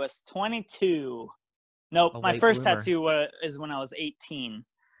believe I was 22. Nope, my first tattoo is when I was 18.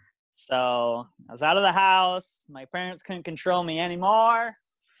 So I was out of the house. My parents couldn't control me anymore.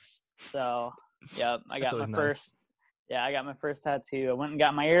 So, yep, I got my first. Yeah, I got my first tattoo. I went and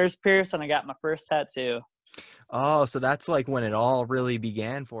got my ears pierced, and I got my first tattoo. Oh, so that's like when it all really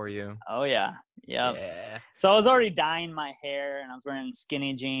began for you. Oh, yeah. Yep. Yeah. So I was already dyeing my hair, and I was wearing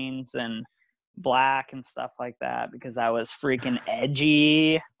skinny jeans and black and stuff like that because I was freaking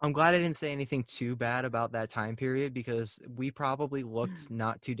edgy. I'm glad I didn't say anything too bad about that time period because we probably looked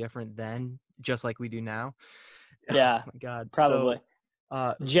not too different then, just like we do now. Yeah. Oh my God. Probably.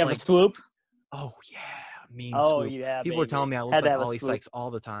 So, did you have a swoop? Oh, yeah. Mean swoop. Yeah, people were telling me I looked like Ollie Sykes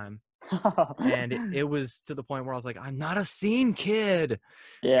all the time. And it was to the point where I was like, I'm not a scene kid.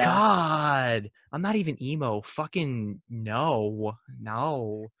 Yeah. God, I'm not even emo. Fucking no.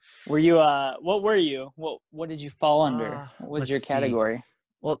 Were you what were you? What did you fall under? What was your category?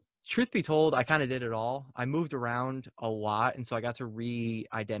 Well, truth be told, I kind of did it all. I moved around a lot, and so I got to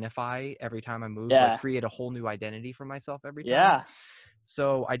re-identify every time I moved, like create a whole new identity for myself every time. Yeah.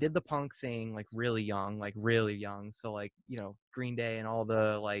 So I did the punk thing like really young. So like, you know, Green Day and all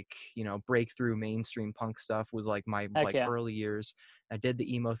the like, you know, breakthrough mainstream punk stuff was like my early years. I did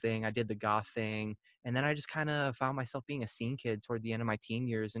the emo thing. I did the goth thing. And then I just kind of found myself being a scene kid toward the end of my teen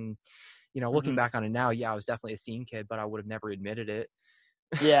years. And, you know, looking back on it now, yeah, I was definitely a scene kid, but I would have never admitted it.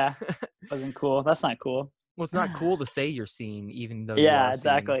 Yeah. Wasn't cool. That's not cool. Well, it's not cool to say you're seen, even though you are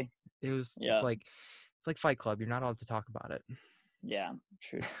exactly. Seen. It's like Fight Club. You're not allowed to talk about it. Yeah,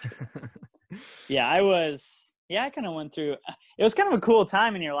 true. Yeah, I kind of went through, it was kind of a cool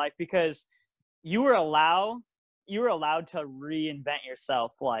time in your life because you were allowed to reinvent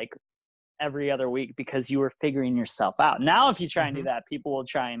yourself like every other week because you were figuring yourself out. Now, if you try and do that, people will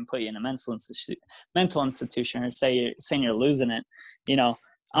try and put you in a mental institution or saying you're losing it, you know.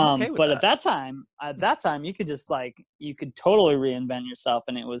 But at that time, you could just you could totally reinvent yourself,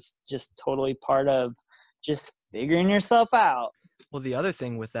 and it was just totally part of just figuring yourself out. Well, the other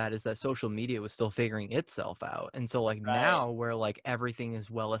thing with that is that social media was still figuring itself out. And so like now where like everything is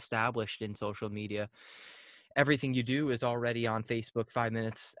well established in social media, everything you do is already on Facebook 5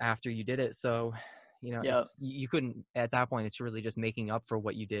 minutes after you did it. So, you know, you couldn't, at that point, it's really just making up for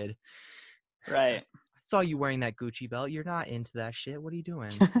what you did. Right. I saw you wearing that Gucci belt. You're not into that shit. What are you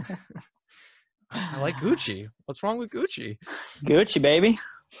doing? I like Gucci. What's wrong with Gucci? Gucci, baby.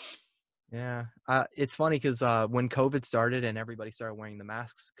 Yeah. It's funny because when COVID started and everybody started wearing the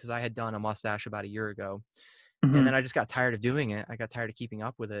masks, because I had done a mustache about a year ago. And then I just got tired of doing it. I got tired of keeping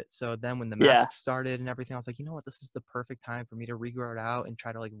up with it. So then when the masks started and everything, I was like, you know what? This is the perfect time for me to regrow it out and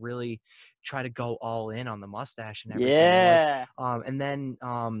try to like really try to go all in on the mustache and everything. Yeah. And then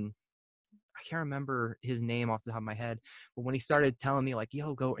I can't remember his name off the top of my head, but when he started telling me like,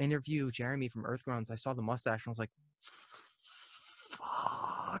 yo, go interview Jeremy from Groans, I saw the mustache and I was like,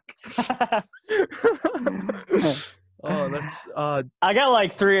 fuck. Oh, that's I got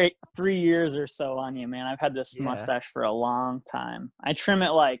like three years or so on you, man. I've had this mustache for a long time. I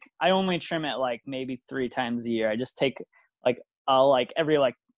only trim it like maybe 3 times a year. I just take I'll every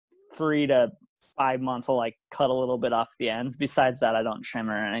 3 to 5 months, I'll like cut a little bit off the ends. Besides that, I don't trim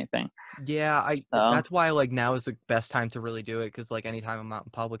or anything. Yeah, So that's why like now is the best time to really do it, because like anytime I'm out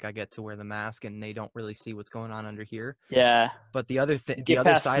in public, I get to wear the mask and they don't really see what's going on under here. yeah, But the get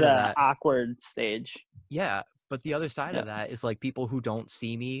other past side of the that, awkward stage. yeah, but the other side of Yep. that is like people who don't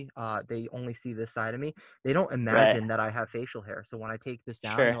see me, they only see this side of me. They don't Right. imagine that I have facial hair. So when I take this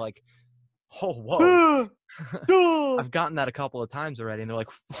down, Sure. they're like, "Oh, whoa." Cool. I've gotten that a couple of times already, and they're like,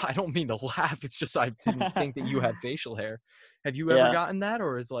 I don't mean to laugh. It's just I didn't think that you had facial hair. Have you ever Yeah. gotten that,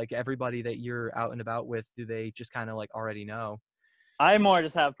 or is like everybody that you're out and about with, do they just kind of like already know? I more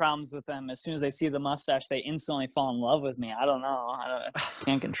just have problems with them. As soon as they see the mustache, they instantly fall in love with me. I don't know. I just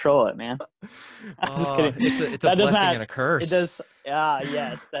can't control it, man. I'm just Oh, kidding. it's a That does blessing not. and a It curse. does. Yeah.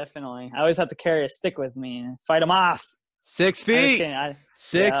 Yes, definitely. I always have to carry a stick with me and fight them off. Six I'm just feet. kidding.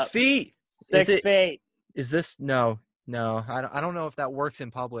 Six Yeah. feet. Is 6 feet. this no, no, I don't know if that works in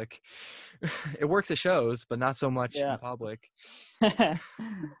public. It works at shows, but not so much in Yeah. public.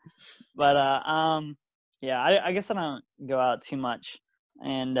 But yeah. I guess I don't go out too much,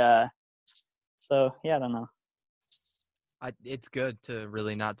 and so yeah, I don't know. It's good to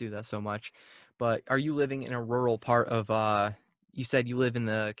really not do that so much. But are you living in a rural part of you said you live in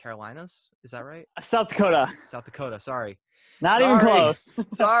the Carolinas? Is that right? South Dakota. South Dakota, sorry. Not even Sorry. close.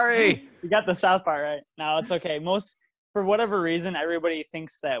 Sorry. You got the South part right. No, it's okay. For whatever reason, everybody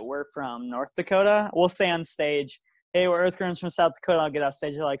thinks that we're from North Dakota. We'll say on stage, "Hey, we're Earth Groans from South Dakota." I'll get off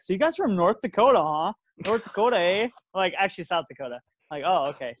stage. They're like, "So you guys from North Dakota, huh? North Dakota, eh?" Like, actually, South Dakota. Like, oh,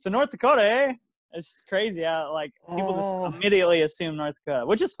 okay. So North Dakota, eh? It's crazy. Like, people just immediately assume North Dakota,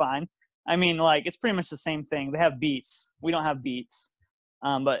 which is fine. I mean, like, it's pretty much the same thing. They have beats. We don't have beats.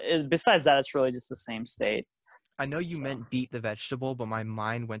 But besides that, it's really just the same state. I know you So. meant beat the vegetable, but my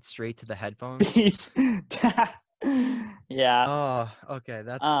mind went straight to the headphones. Beats. Yeah. Oh, okay.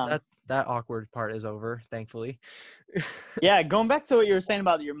 Um, That awkward part is over, thankfully. yeah, going back to what you were saying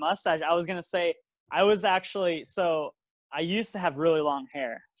about your mustache, I was gonna say I used to have really long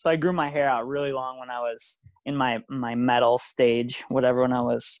hair. So I grew my hair out really long when I was in my metal stage, whatever, when I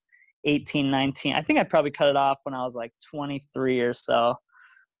was 18, 19. I think I probably cut it off when I was like 23 or so.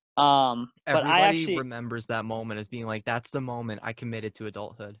 But I Everybody actually, remembers that moment as being like, that's the moment I committed to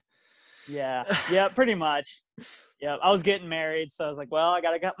adulthood. yeah, pretty much. Yeah, I was getting married, so I was like, well, I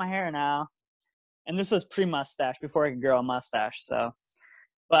gotta cut my hair now. And this was pre-mustache, before I could grow a mustache. So,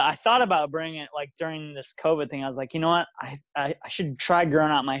 but I thought about bringing it like during this COVID thing. I was like, you know what? I should try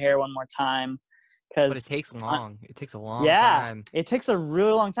growing out my hair one more time, But it because takes long. It takes a long yeah, time. it takes a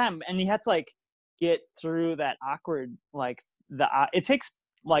really long time, and you have to like get through that awkward like it takes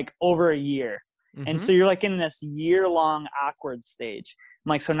like over a year, and Mm-hmm. so you're like in this year-long awkward stage. I'm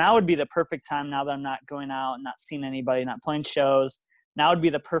like, so now would be the perfect time, now that I'm not going out and not seeing anybody, not playing shows. Now would be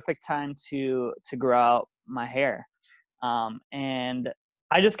the perfect time to grow out my hair. And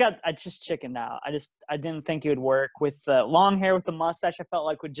I just chickened out. I didn't think it would work with the long hair. With the mustache, I felt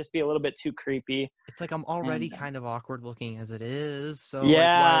like would just be a little bit too creepy. It's like I'm already And kind of awkward looking as it is. So like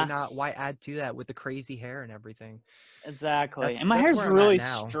yeah, why add to that with the crazy hair and everything? exactly. And my That's hair's where I'm at really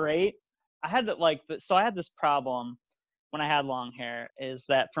now. straight. I had this problem when I had long hair, is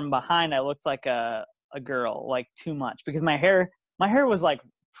that from behind I looked like a girl, like too much, because my hair was like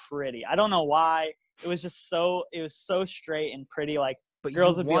pretty. I don't know why. It was so straight and pretty. Like, But you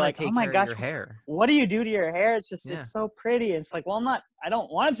girls would be want to like, "Oh take my care of gosh, your hair. what do you do to your hair? Yeah. It's so pretty." It's like, well, I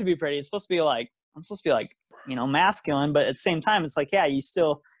don't want it to be pretty. It's supposed to be like, I'm supposed to be like, masculine, but at the same time, it's like, yeah, you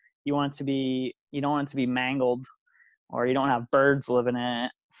don't want it to be mangled, or you don't have birds living in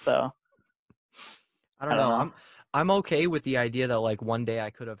it. So I I don't don't know. know. I'm okay with the idea that like one day I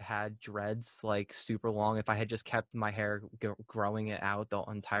could have had dreads like super long if I had just kept my hair growing it out the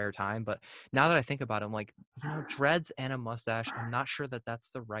entire time. But now that I think about it, I'm like, dreads and a mustache, I'm not sure that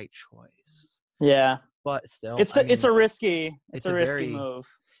that's the right choice. Yeah, But still, I it's mean, a risky it's a very move.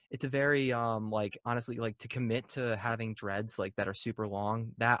 it's a very like honestly, like to commit to having dreads like that are super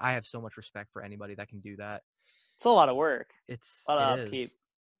long, that I have so much respect for anybody that can do that. It's a lot of work, a lot It of upkeep, is.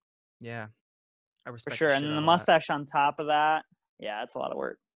 Yeah. I for respect the sure. And shit then the out of that. mustache on top of that, yeah, it's a lot of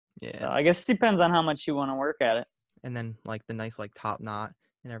work. So Yeah. I guess it depends on how much you want to work at it. And then like the nice like top knot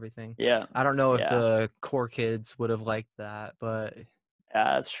and everything. Yeah, I don't know if yeah, the core kids would have liked that, but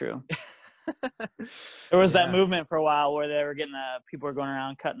yeah, that's true. There was that yeah. movement for a while where they were getting people were going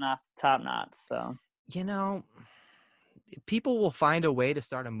around cutting off the top knots. So You know, people will find a way to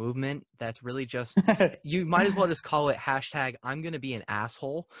start a movement that's really just, you might as well just call it hashtag I'm gonna be an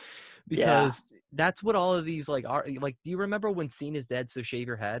asshole, yeah, because that's what all of these like are. Like, do you remember when Scene is dead, so shave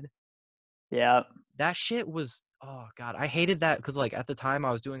your head? yeah, That shit was Oh God, I hated that because like at the time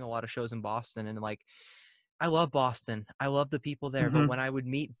I was doing a lot of shows in Boston, and like I love Boston. I love the people there, but Hmm. when I would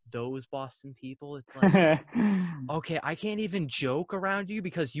meet those Boston people, it's like, okay, I can't even joke around you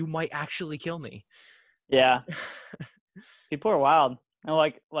because you might actually kill me. Yeah, people are wild. And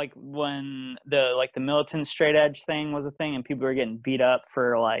like when the militant straight edge thing was a thing, and people were getting beat up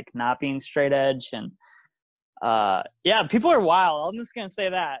for like not being straight edge, and yeah, people are wild. I'm just gonna say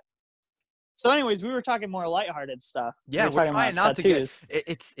that. So, anyways, we were talking more lighthearted stuff. We Yeah, were we're talking trying about not to get tattoos.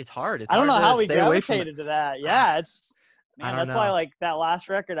 it's hard. It's I don't hard know to how we stay away from it. gravitated to that. Ah, Yeah, it's I man, don't that's why know. like that last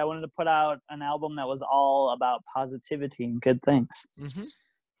record I wanted to put out an album that was all about positivity and good things. Hmm.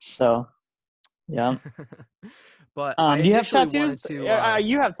 So, yeah. But I Do you have initially wanted tattoos? to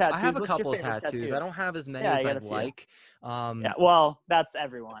You have I have tattoos. a What's your couple favorite tattoos. tattoo? I don't have as many Yeah, I as got I'd a few. like. Yeah, well, that's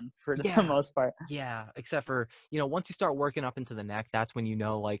everyone for the Yeah. most part. Yeah, except for, once you start working up into the neck, that's when you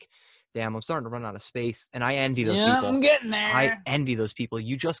know, like, damn, I'm starting to run out of space. And I envy those Yeah, people. I'm getting I there. envy those people.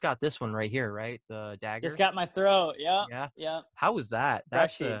 You just got this one right here, right? The Just dagger. got my throat. Yep, Yeah. yep. How was that?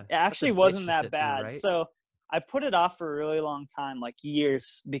 Freshy. It That's a actually bitch wasn't to that sit through, bad. right? So I put it off for a really long time, like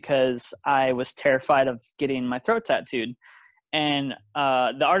years, because I was terrified of getting my throat tattooed. And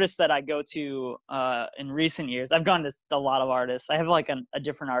the artist that I go to in recent years, I've gone to a lot of artists. I have like a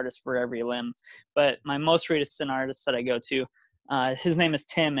different artist for every limb, but my most recent artist that I go to, his name is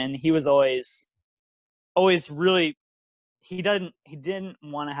Tim, and he was always really he didn't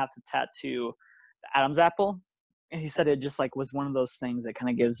want to have to tattoo the Adam's apple. And he said it just like was one of those things that kind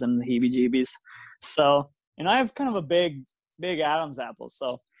of gives him the heebie-jeebies. So, I have kind of a big Adam's apple.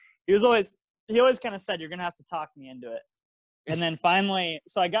 So he always kind of said, "You're gonna have to talk me into it." And then finally,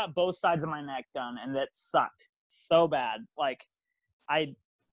 so I got both sides of my neck done, and that sucked so bad. Like I,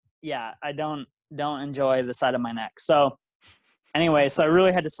 yeah, I don't enjoy the side of my neck. So anyway, so I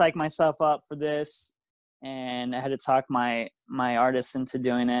really had to psych myself up for this, and I had to talk my artist into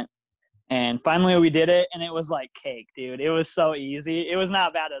doing it. And finally, we did it, and it was like cake, dude. It was so easy. It was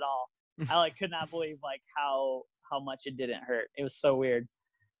not bad at all. I like could not believe like how much it didn't hurt. It was so weird.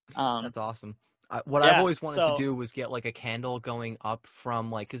 That's awesome. What I've Yeah. always wanted to So do was get like a candle going up from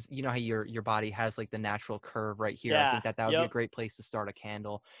like, cause you know how your body has like the natural curve right here. I yeah. think that would be a Yep. great place to start a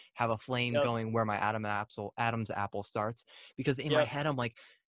candle. Have a flame Yep. going where my Adam's apple starts. Because in my Yep. head, I'm like,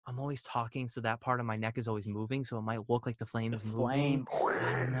 I'm always talking, so that part of my neck is always moving, so it might look like the flame The is moving. flame.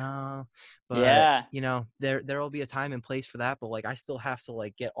 I don't know, but Yeah. there will be a time and place for that. But like, I still have to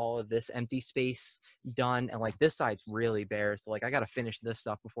like get all of this empty space done, and like this side's really bare, so like I gotta finish this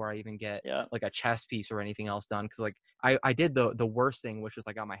stuff before I even get Yeah. like a chest piece or anything else done. Because like I did the worst thing, which was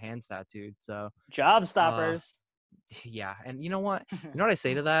I got my hands tattooed. So Job uh stoppers. yeah, and you know what I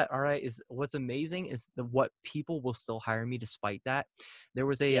say to that, all right, is what's amazing is what people will still hire me despite that. There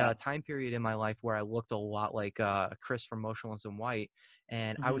was a Yeah. time period in my life where I looked a lot like Chris from Motionless in White,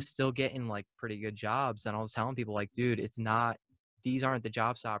 and I Hmm. was still getting like pretty good jobs, and I was telling people like, dude, it's not, these aren't the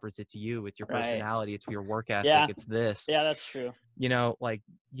job stoppers, it's you, it's your Right. personality, it's your work ethic, Yeah. it's this. Yeah, that's true. Like,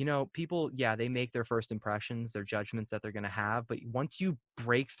 people, yeah, they make their first impressions, their judgments that they're going to have. But once you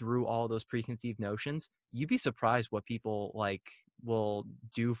break through all those preconceived notions, you'd be surprised what people like will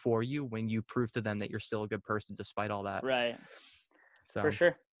do for you when you prove to them that you're still a good person despite all that. Right. For So,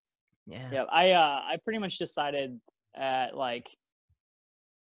 sure. yeah. Yeah. I pretty much decided at like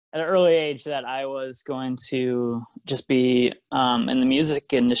at an early age that I was going to just be in the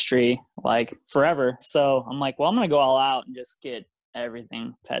music industry like forever. So I'm like, well, I'm gonna go all out and just get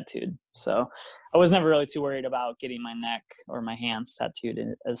everything tattooed. So I was never really too worried about getting my neck or my hands tattooed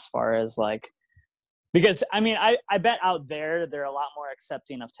as far as like because I mean I bet out there they're a lot more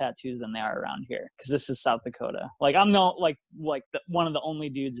accepting of tattoos than they are around here because this is South Dakota. Like I'm no one of the only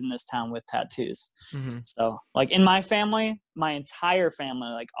dudes in this town with tattoos. Hmm. So like in my family, my entire family,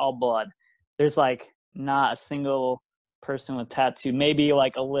 like all blood, there's like not a single person with tattoo. Maybe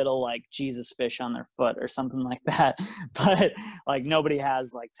like a little like Jesus fish on their foot or something like that. But like nobody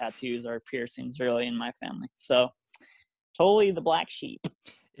has like tattoos or piercings really in my family. So totally the black sheep.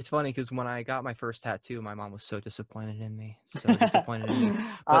 It's funny because when I got my first tattoo, my mom was so disappointed in me, so disappointed in me.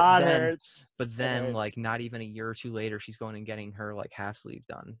 But Ah, it then, hurts. but It then, like hurts. not even a year or two later, she's going and getting her like half sleeve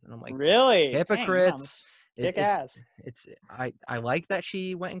done, and I'm like, Really? Dang, your hypocrites. mom's It, kick it ass. it's I like that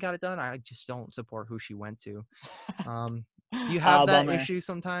she went and got it done. I just don't support who she went to. Um, do you have Ah, that bummer. issue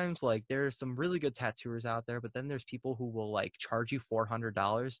sometimes? Like there's some really good tattooers out there, but then there's people who will like charge you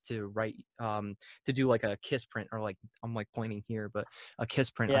 $400 to write to do like a kiss print, or like I'm like pointing here, but a kiss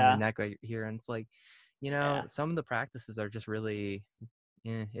print on your Yeah, neck right here, and it's like, yeah. some of the practices are just really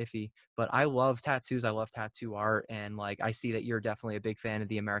Iffy. But I love tattoos. I love tattoo art, and like I see that you're definitely a big fan of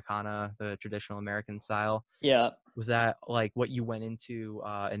the Americana, the traditional American style. Yeah. Was that like what you went into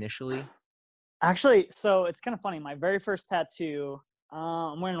initially? Actually, so it's kind of funny. My very first tattoo,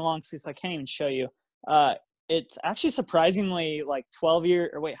 I'm wearing a long sleeve, so I can't even show you. Uh, it's actually surprisingly like 12 years,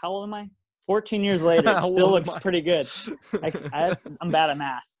 or wait, how old am I? 14 years later, it How still old am looks I? pretty good. I'm bad at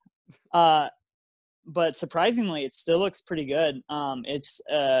math. Uh, but surprisingly, it still looks pretty good. It's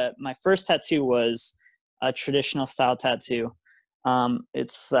my first tattoo was a traditional style tattoo.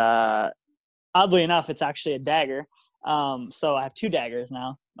 It's oddly enough, it's actually a dagger. So I have two daggers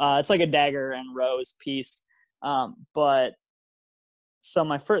now. It's like a dagger and rose piece. But so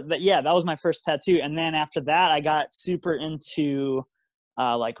my first, yeah, that was my first tattoo, and then after that, I got super into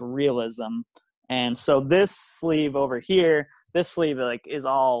like realism, and so this sleeve over here, this sleeve like is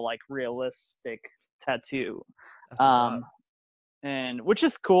all like realistic tattoo, That's what's up. um, and which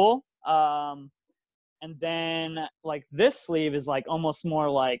is cool. And then like this sleeve is like almost more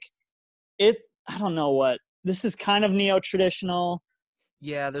like it. I don't know what this is, kind of neo traditional.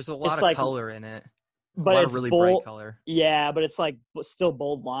 Yeah, there's a lot It's of like, color in it. A but lot of it's really bright bold. color. Yeah, but it's like still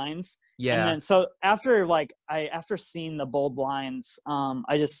bold lines. And Yeah. then so after like after seeing the bold lines,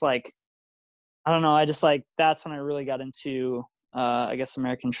 I just like, I don't know, I just like, that's when I really got into I guess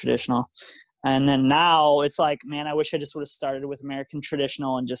American traditional. And then now it's like, man, I wish I just would have started with American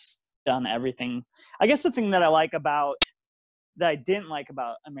traditional and just done everything. I guess the thing that I didn't like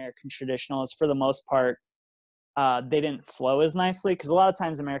about American traditional is, for the most part, they didn't flow as nicely, because a lot of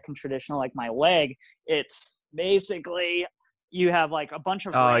times American traditional, like my leg, it's basically you have like a bunch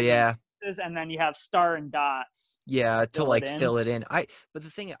of Oh random yeah. pieces, and then you have star and dots Yeah, to to fill it like in, fill it in. But the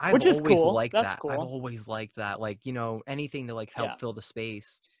thing, I've which is always cool. liked That's that. I've cool. always liked that. Like, anything to like Yeah. help fill the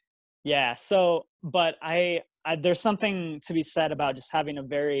space. Yeah. So, but there's something to be said about just having a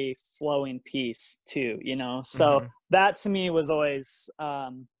very flowing piece too, you know? So Hmm. that to me was always,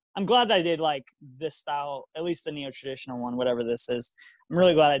 I'm glad that I did like this style, at least the neo-traditional one, whatever this is. I'm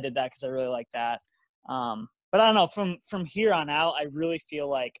really glad I did that, because I really like that. But I don't know, from here on out, I really feel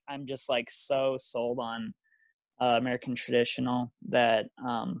like I'm just like so sold on American traditional that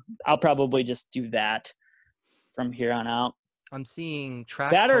I'll probably just do that from here on out. I'm seeing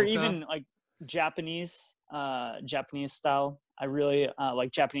track That, or polka. even like Japanese style. I really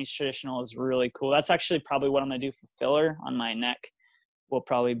like Japanese traditional is really cool. That's actually probably what I'm gonna do for filler on my neck. Will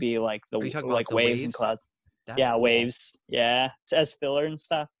probably be like Are you the talking about like like the waves and waves? clouds. That's Yeah, cool. waves. Yeah, it's as filler and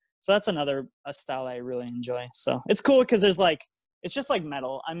stuff. So that's another a style I really enjoy. So it's cool because there's like, it's just like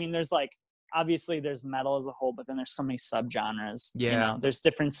metal. I mean, there's like, obviously there's metal as a whole, but then there's so many subgenres. You Yeah. know, there's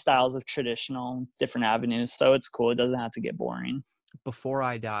different styles of traditional, different avenues. So it's cool. It doesn't have to get boring. Before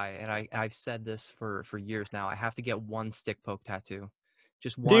I die, and I've said this for years now, I have to get one stick poke tattoo.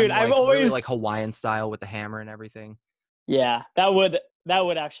 Just Dude, one, I've like really like always, Hawaiian style with the hammer and everything. yeah, that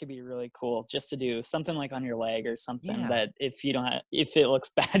would actually be really cool, just to do something like on your leg or something, Yeah. that if you don't have, if it looks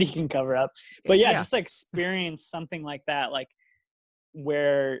bad, you can cover up. But yeah, Yeah. just like experience something like that, like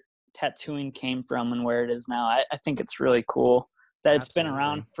where tattooing came from and where it is now. I think it's really cool that it's been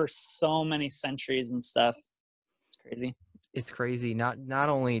around Absolutely. for so many centuries and stuff. It's crazy. It's crazy. Not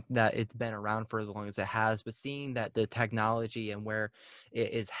only that it's been around for as long as it has, but seeing that the technology and where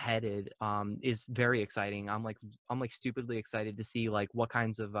it is headed is very exciting. I'm like stupidly excited to see like what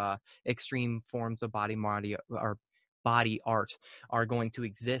kinds of extreme forms of body art are going to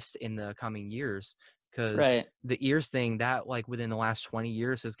exist in the coming years, because Right. the ears thing that like within the last 20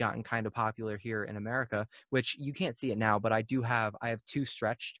 years has gotten kind of popular here in America, which you can't see it now, but I have two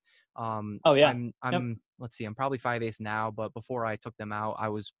stretched. Oh yeah. Yep. I'm let's see, I'm probably 5/8 now, but before I took them out, I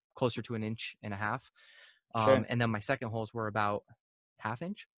was closer to an inch and a half. Sure. And then my second holes were about half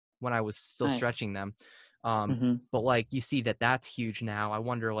inch when I was still Nice. stretching them. Um, Hmm. but like you see that that's huge now. I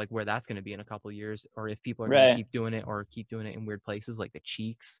wonder like where that's going to be in a couple of years, or if people are going to Right. keep doing it or keep doing it in weird places like the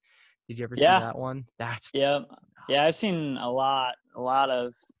cheeks. Did you ever see Yeah. that one? That's Yeah. Yeah. I've seen a lot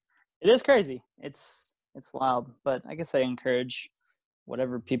of. It is crazy. It's wild, but I guess I encourage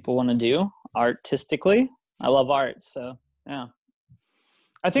whatever people want to do artistically. I love art, so yeah.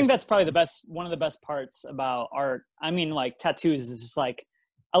 I think just that's probably one of the best parts about art. I mean, like tattoos is just like,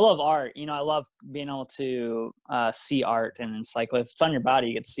 I love art. You know, I love being able to see art, and it's like, if it's on your body,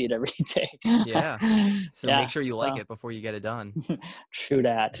 you get to see it every yeah. day. So make Yeah. sure you like So it before you get it done. true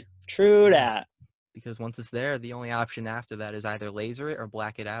that. True Yeah. that. Because once it's there, the only option after that is either laser it or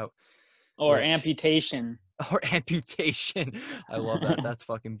black it out, Or which amputation. or amputation. I love that. That's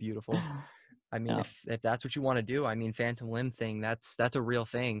fucking beautiful. I mean, if that's what you want to do, I mean, phantom limb thing, that's a real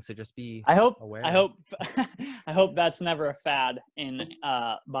thing. So just be aware. I hope that's never a fad in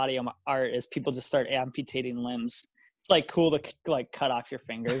body art, is people just start amputating limbs. It's like cool to like cut off your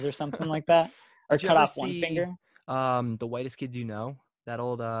fingers or something like that, or cut off one finger. The Whitest Kids You Know, that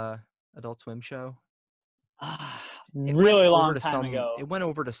old Adult Swim show? Really long time ago. It went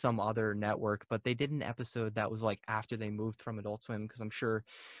over to some other network, but they did an episode that was like after they moved from Adult Swim, because I'm sure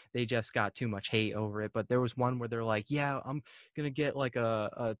they just got too much hate over it. But there was one where they're like, yeah, I'm gonna get like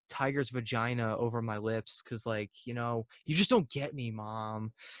a tiger's vagina over my lips because, like, you know, you just don't get me,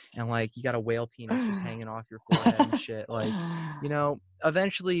 mom. And like, you got a whale penis just hanging off your forehead and shit. Like, you know,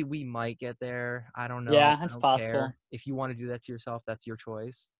 eventually we might get there. I don't know. Yeah, it's possible. Care. If you want to do that to yourself, that's your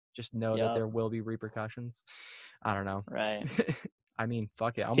choice. Just know that there will be repercussions. I don't know. Right. I mean,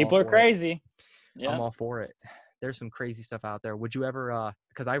 fuck it. People are crazy. Yeah. I'm all for it. There's some crazy stuff out there. Would you ever,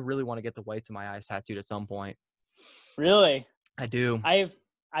 because I really want to get the whites of my eyes tattooed at some point. Really? I do. I've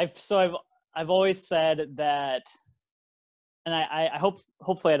always said that, and I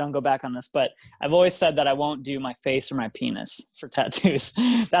hopefully I don't go back on this, but I've always said that I won't do my face or my penis for tattoos.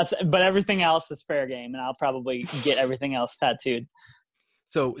 But everything else is fair game, and I'll probably get everything else tattooed.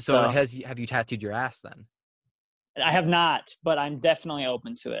 So have you tattooed your ass then? I have not, but I'm definitely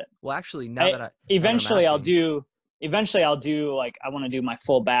open to it. Well, actually, eventually I'll do like, I want to do my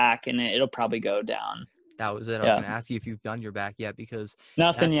full back, and it'll probably go down. That was it. I was going to ask you if you've done your back yet, because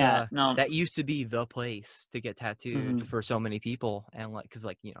nothing yet. No, that used to be the place to get tattooed for so many people, and like, because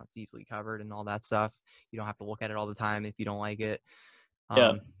like, you know, it's easily covered and all that stuff. You don't have to look at it all the time if you don't like it.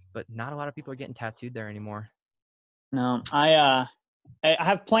 But not a lot of people are getting tattooed there anymore. No, I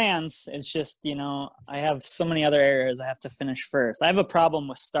have plans. It's just, you know, I have so many other areas I have to finish first. I have a problem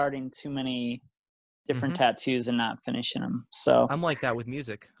with starting too many different tattoos and not finishing them. So I'm like that with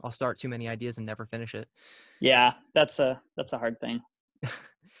music. I'll start too many ideas and never finish it. Yeah, that's a hard thing.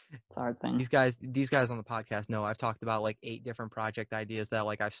 It's a hard thing. These guys on the podcast know I've talked about like 8 different project ideas that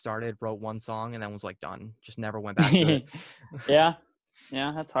like I've started, wrote one song, and then was like done. Just never went back to it. Yeah,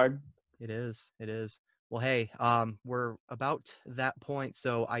 that's hard. It is. Well, hey, we're about that point,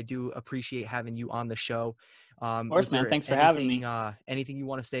 so I do appreciate having you on the show. Of course, man. Thanks for having me. Anything you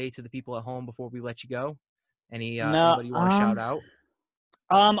want to say to the people at home before we let you go? Anybody you want to shout out?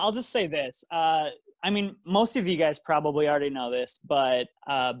 I'll just say this. I mean, most of you guys probably already know this, but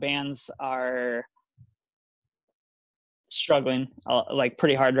bands are struggling like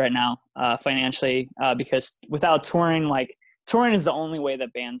pretty hard right now financially, because without touring, like, touring is the only way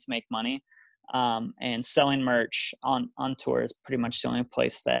that bands make money. And selling merch on tour is pretty much the only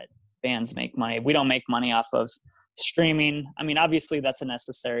place that bands make money. We don't make money off of streaming. I mean, obviously that's a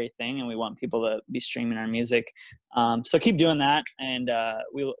necessary thing, and we want people to be streaming our music. So keep doing that, and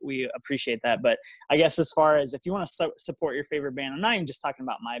we appreciate that. But I guess as far as if you want to support your favorite band, I'm not even just talking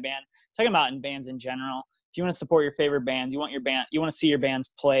about my band, I'm talking about in bands in general. If you want to support your favorite band, you want to see your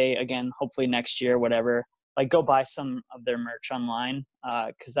bands play again, hopefully next year, whatever. Like, go buy some of their merch online,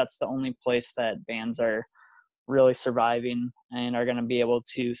 because that's the only place that bands are really surviving and are going to be able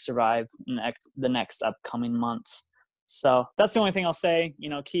to survive in the next upcoming months. So that's the only thing I'll say. You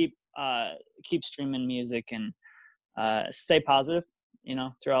know, keep streaming music and stay positive, you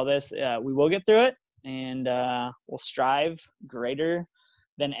know, through all this. We will get through it, and we'll strive greater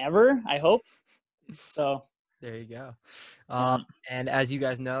than ever, I hope. So there you go. And as you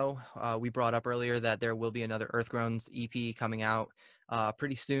guys know, we brought up earlier that there will be another Groans EP coming out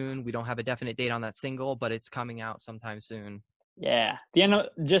pretty soon. We don't have a definite date on that single, but it's coming out sometime soon. Yeah,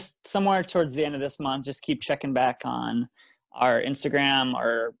 just somewhere towards the end of this month. Just keep checking back on our Instagram,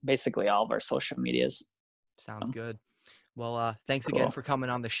 or basically all of our social medias. Sounds good. Well, thanks again for coming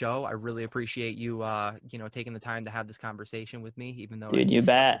on the show. I really appreciate you, taking the time to have this conversation with me, even though you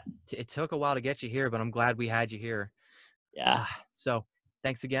bet. It took a while to get you here, but I'm glad we had you here. Yeah. So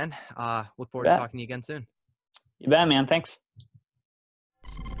thanks again. Look forward to talking to you again soon. You bet, man. Thanks.